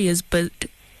carriers, but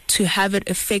to have it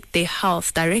affect their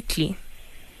health directly?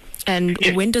 And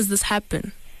when does this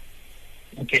happen?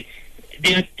 Okay.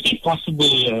 There are three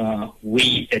possible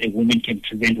ways that a woman can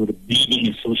present with a bleeding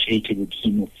associated with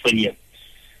hemophilia.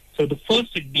 So the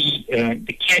first would be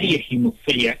the carrier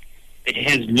hemophilia that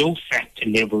has low factor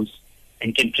levels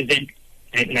and can present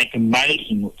like a mild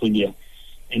hemophilia.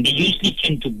 And they usually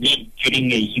tend to bleed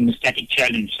during a hemostatic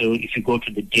challenge, so if you go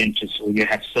to the dentist or you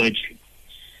have surgery.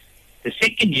 The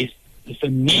second is if a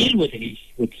male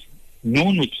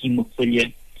known with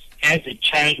hemophilia has a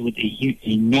child with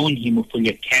a known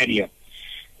hemophilia carrier.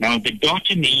 Now, the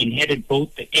daughter may inherit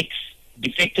both the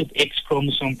defective X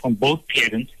chromosome from both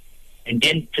parents and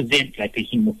then present like a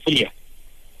hemophilia.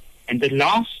 And the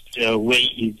last way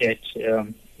is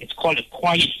that it's called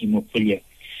acquired hemophilia.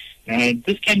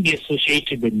 This can be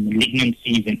associated with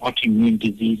malignancies and autoimmune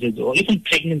diseases or even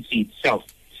pregnancy itself.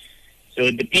 So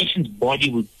the patient's body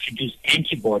will produce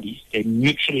antibodies that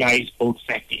neutralize both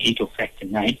factor 8 or factor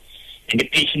 9, and the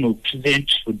patient will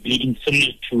present with bleeding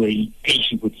similar to a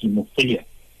patient with hemophilia.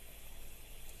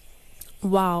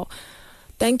 Wow.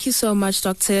 Thank you so much,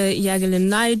 Dr. Yagelin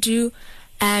Naidu.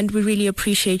 And we really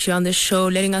appreciate you on the show,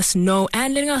 letting us know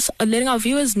and letting our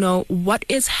viewers know what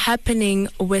is happening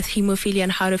with hemophilia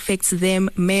and how it affects them,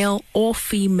 male or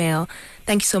female.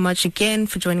 Thank you so much again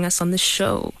for joining us on the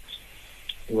show.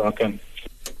 You're welcome.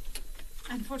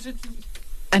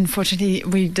 Unfortunately,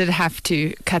 we did have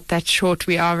to cut that short.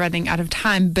 We are running out of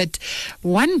time. But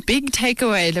one big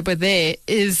takeaway over there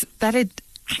is that it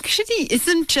actually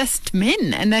isn't just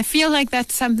men. And I feel like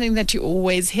that's something that you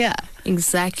always hear.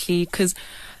 Exactly, because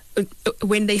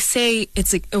when they say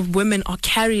it's women are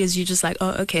carriers, you're just like,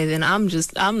 oh, okay, then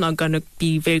I'm not going to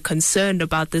be very concerned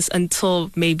about this until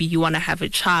maybe you want to have a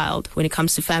child when it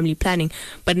comes to family planning.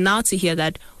 But now to hear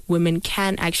that women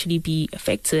can actually be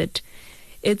affected,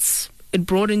 it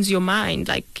broadens your mind.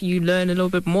 Like, you learn a little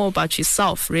bit more about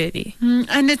yourself, really.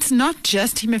 And it's not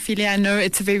just hemophilia. I know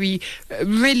it's a very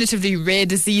relatively rare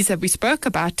disease that we spoke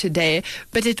about today,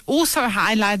 but it also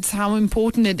highlights how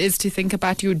important it is to think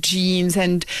about your genes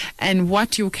and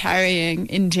what you're carrying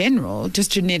in general,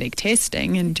 just genetic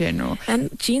testing in general.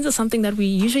 And genes are something that we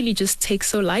usually just take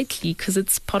so lightly because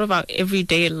it's part of our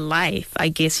everyday life, I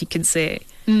guess you could say.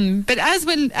 But as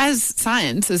well as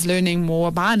science is learning more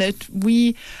about it,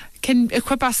 we can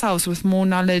equip ourselves with more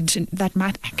knowledge that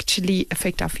might actually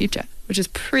affect our future, which is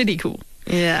pretty cool.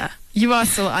 Yeah. You are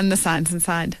still on the Science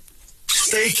Inside.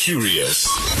 Stay curious.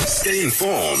 Stay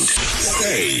informed.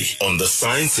 Stay on the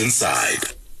Science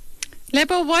Inside.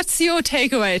 Lebo, what's your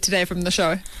takeaway today from the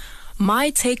show?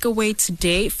 My takeaway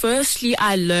today, firstly,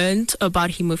 I learned about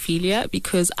hemophilia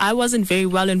because I wasn't very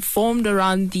well informed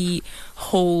around the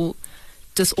whole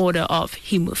disorder of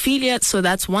hemophilia. So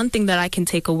that's one thing that I can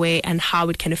take away, and how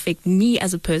it can affect me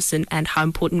as a person and how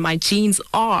important my genes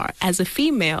are as a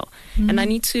female. And I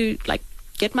need to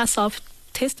get myself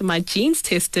tested, my genes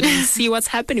tested, and see what's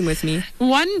happening with me.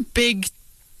 One big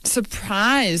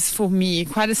surprise for me,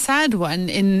 quite a sad one,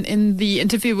 in the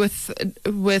interview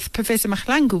with Professor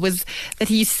Mahlangu, was that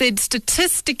he said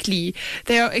statistically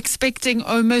they are expecting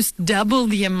almost double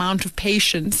the amount of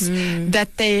patients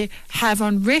that they have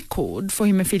on record for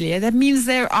hemophilia. That means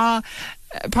there are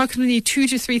approximately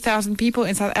 2,000 to 3,000 people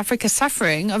in South Africa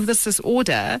suffering of this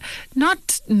disorder,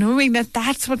 not knowing that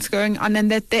that's what's going on and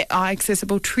that there are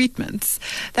accessible treatments.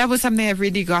 That was something that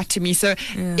really got to me. So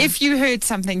if you heard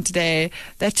something today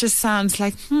that just sounds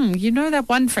like, that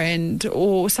one friend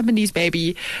or somebody's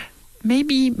baby,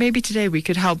 maybe today we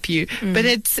could help you. But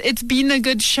it's been a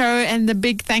good show, and the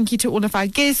big thank you to all of our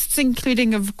guests,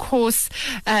 including, of course,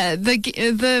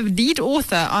 the lead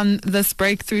author on this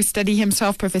breakthrough study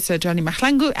himself, Professor Johnny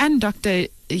Mahlangu, and Dr.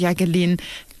 Yagelin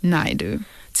Naidu.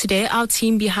 Today, our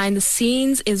team behind the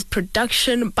scenes is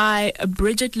production by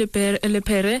Bridget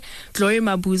Lepere, Gloria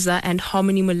Mabuza, and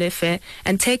Harmony Molefe,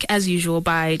 and tech, as usual,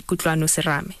 by Kutlwano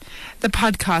Serame. The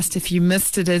podcast, if you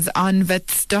missed it, is on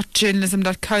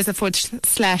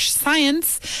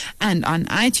wits.journalism.co/science and on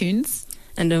iTunes.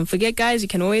 And don't forget, guys, you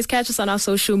can always catch us on our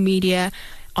social media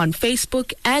on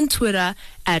Facebook and Twitter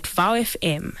at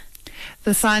VowFM.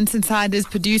 The Science Inside is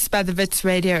produced by the Wits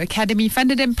Radio Academy,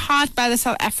 funded in part by the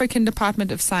South African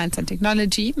Department of Science and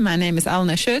Technology. My name is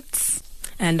Elna Schutz.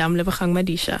 And I'm Lebogang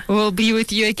Madisha. We'll be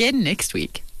with you again next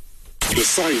week. The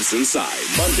Science Inside,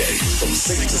 Monday from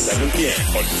 6 to 7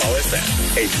 p.m. on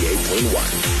VowFM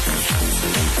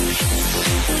 88.1.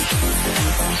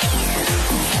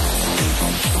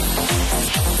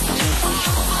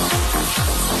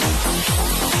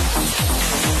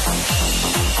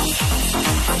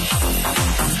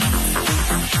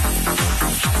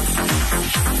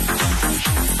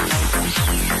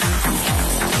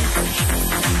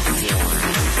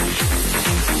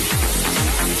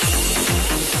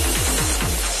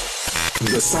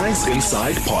 The Science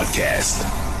Inside Podcast.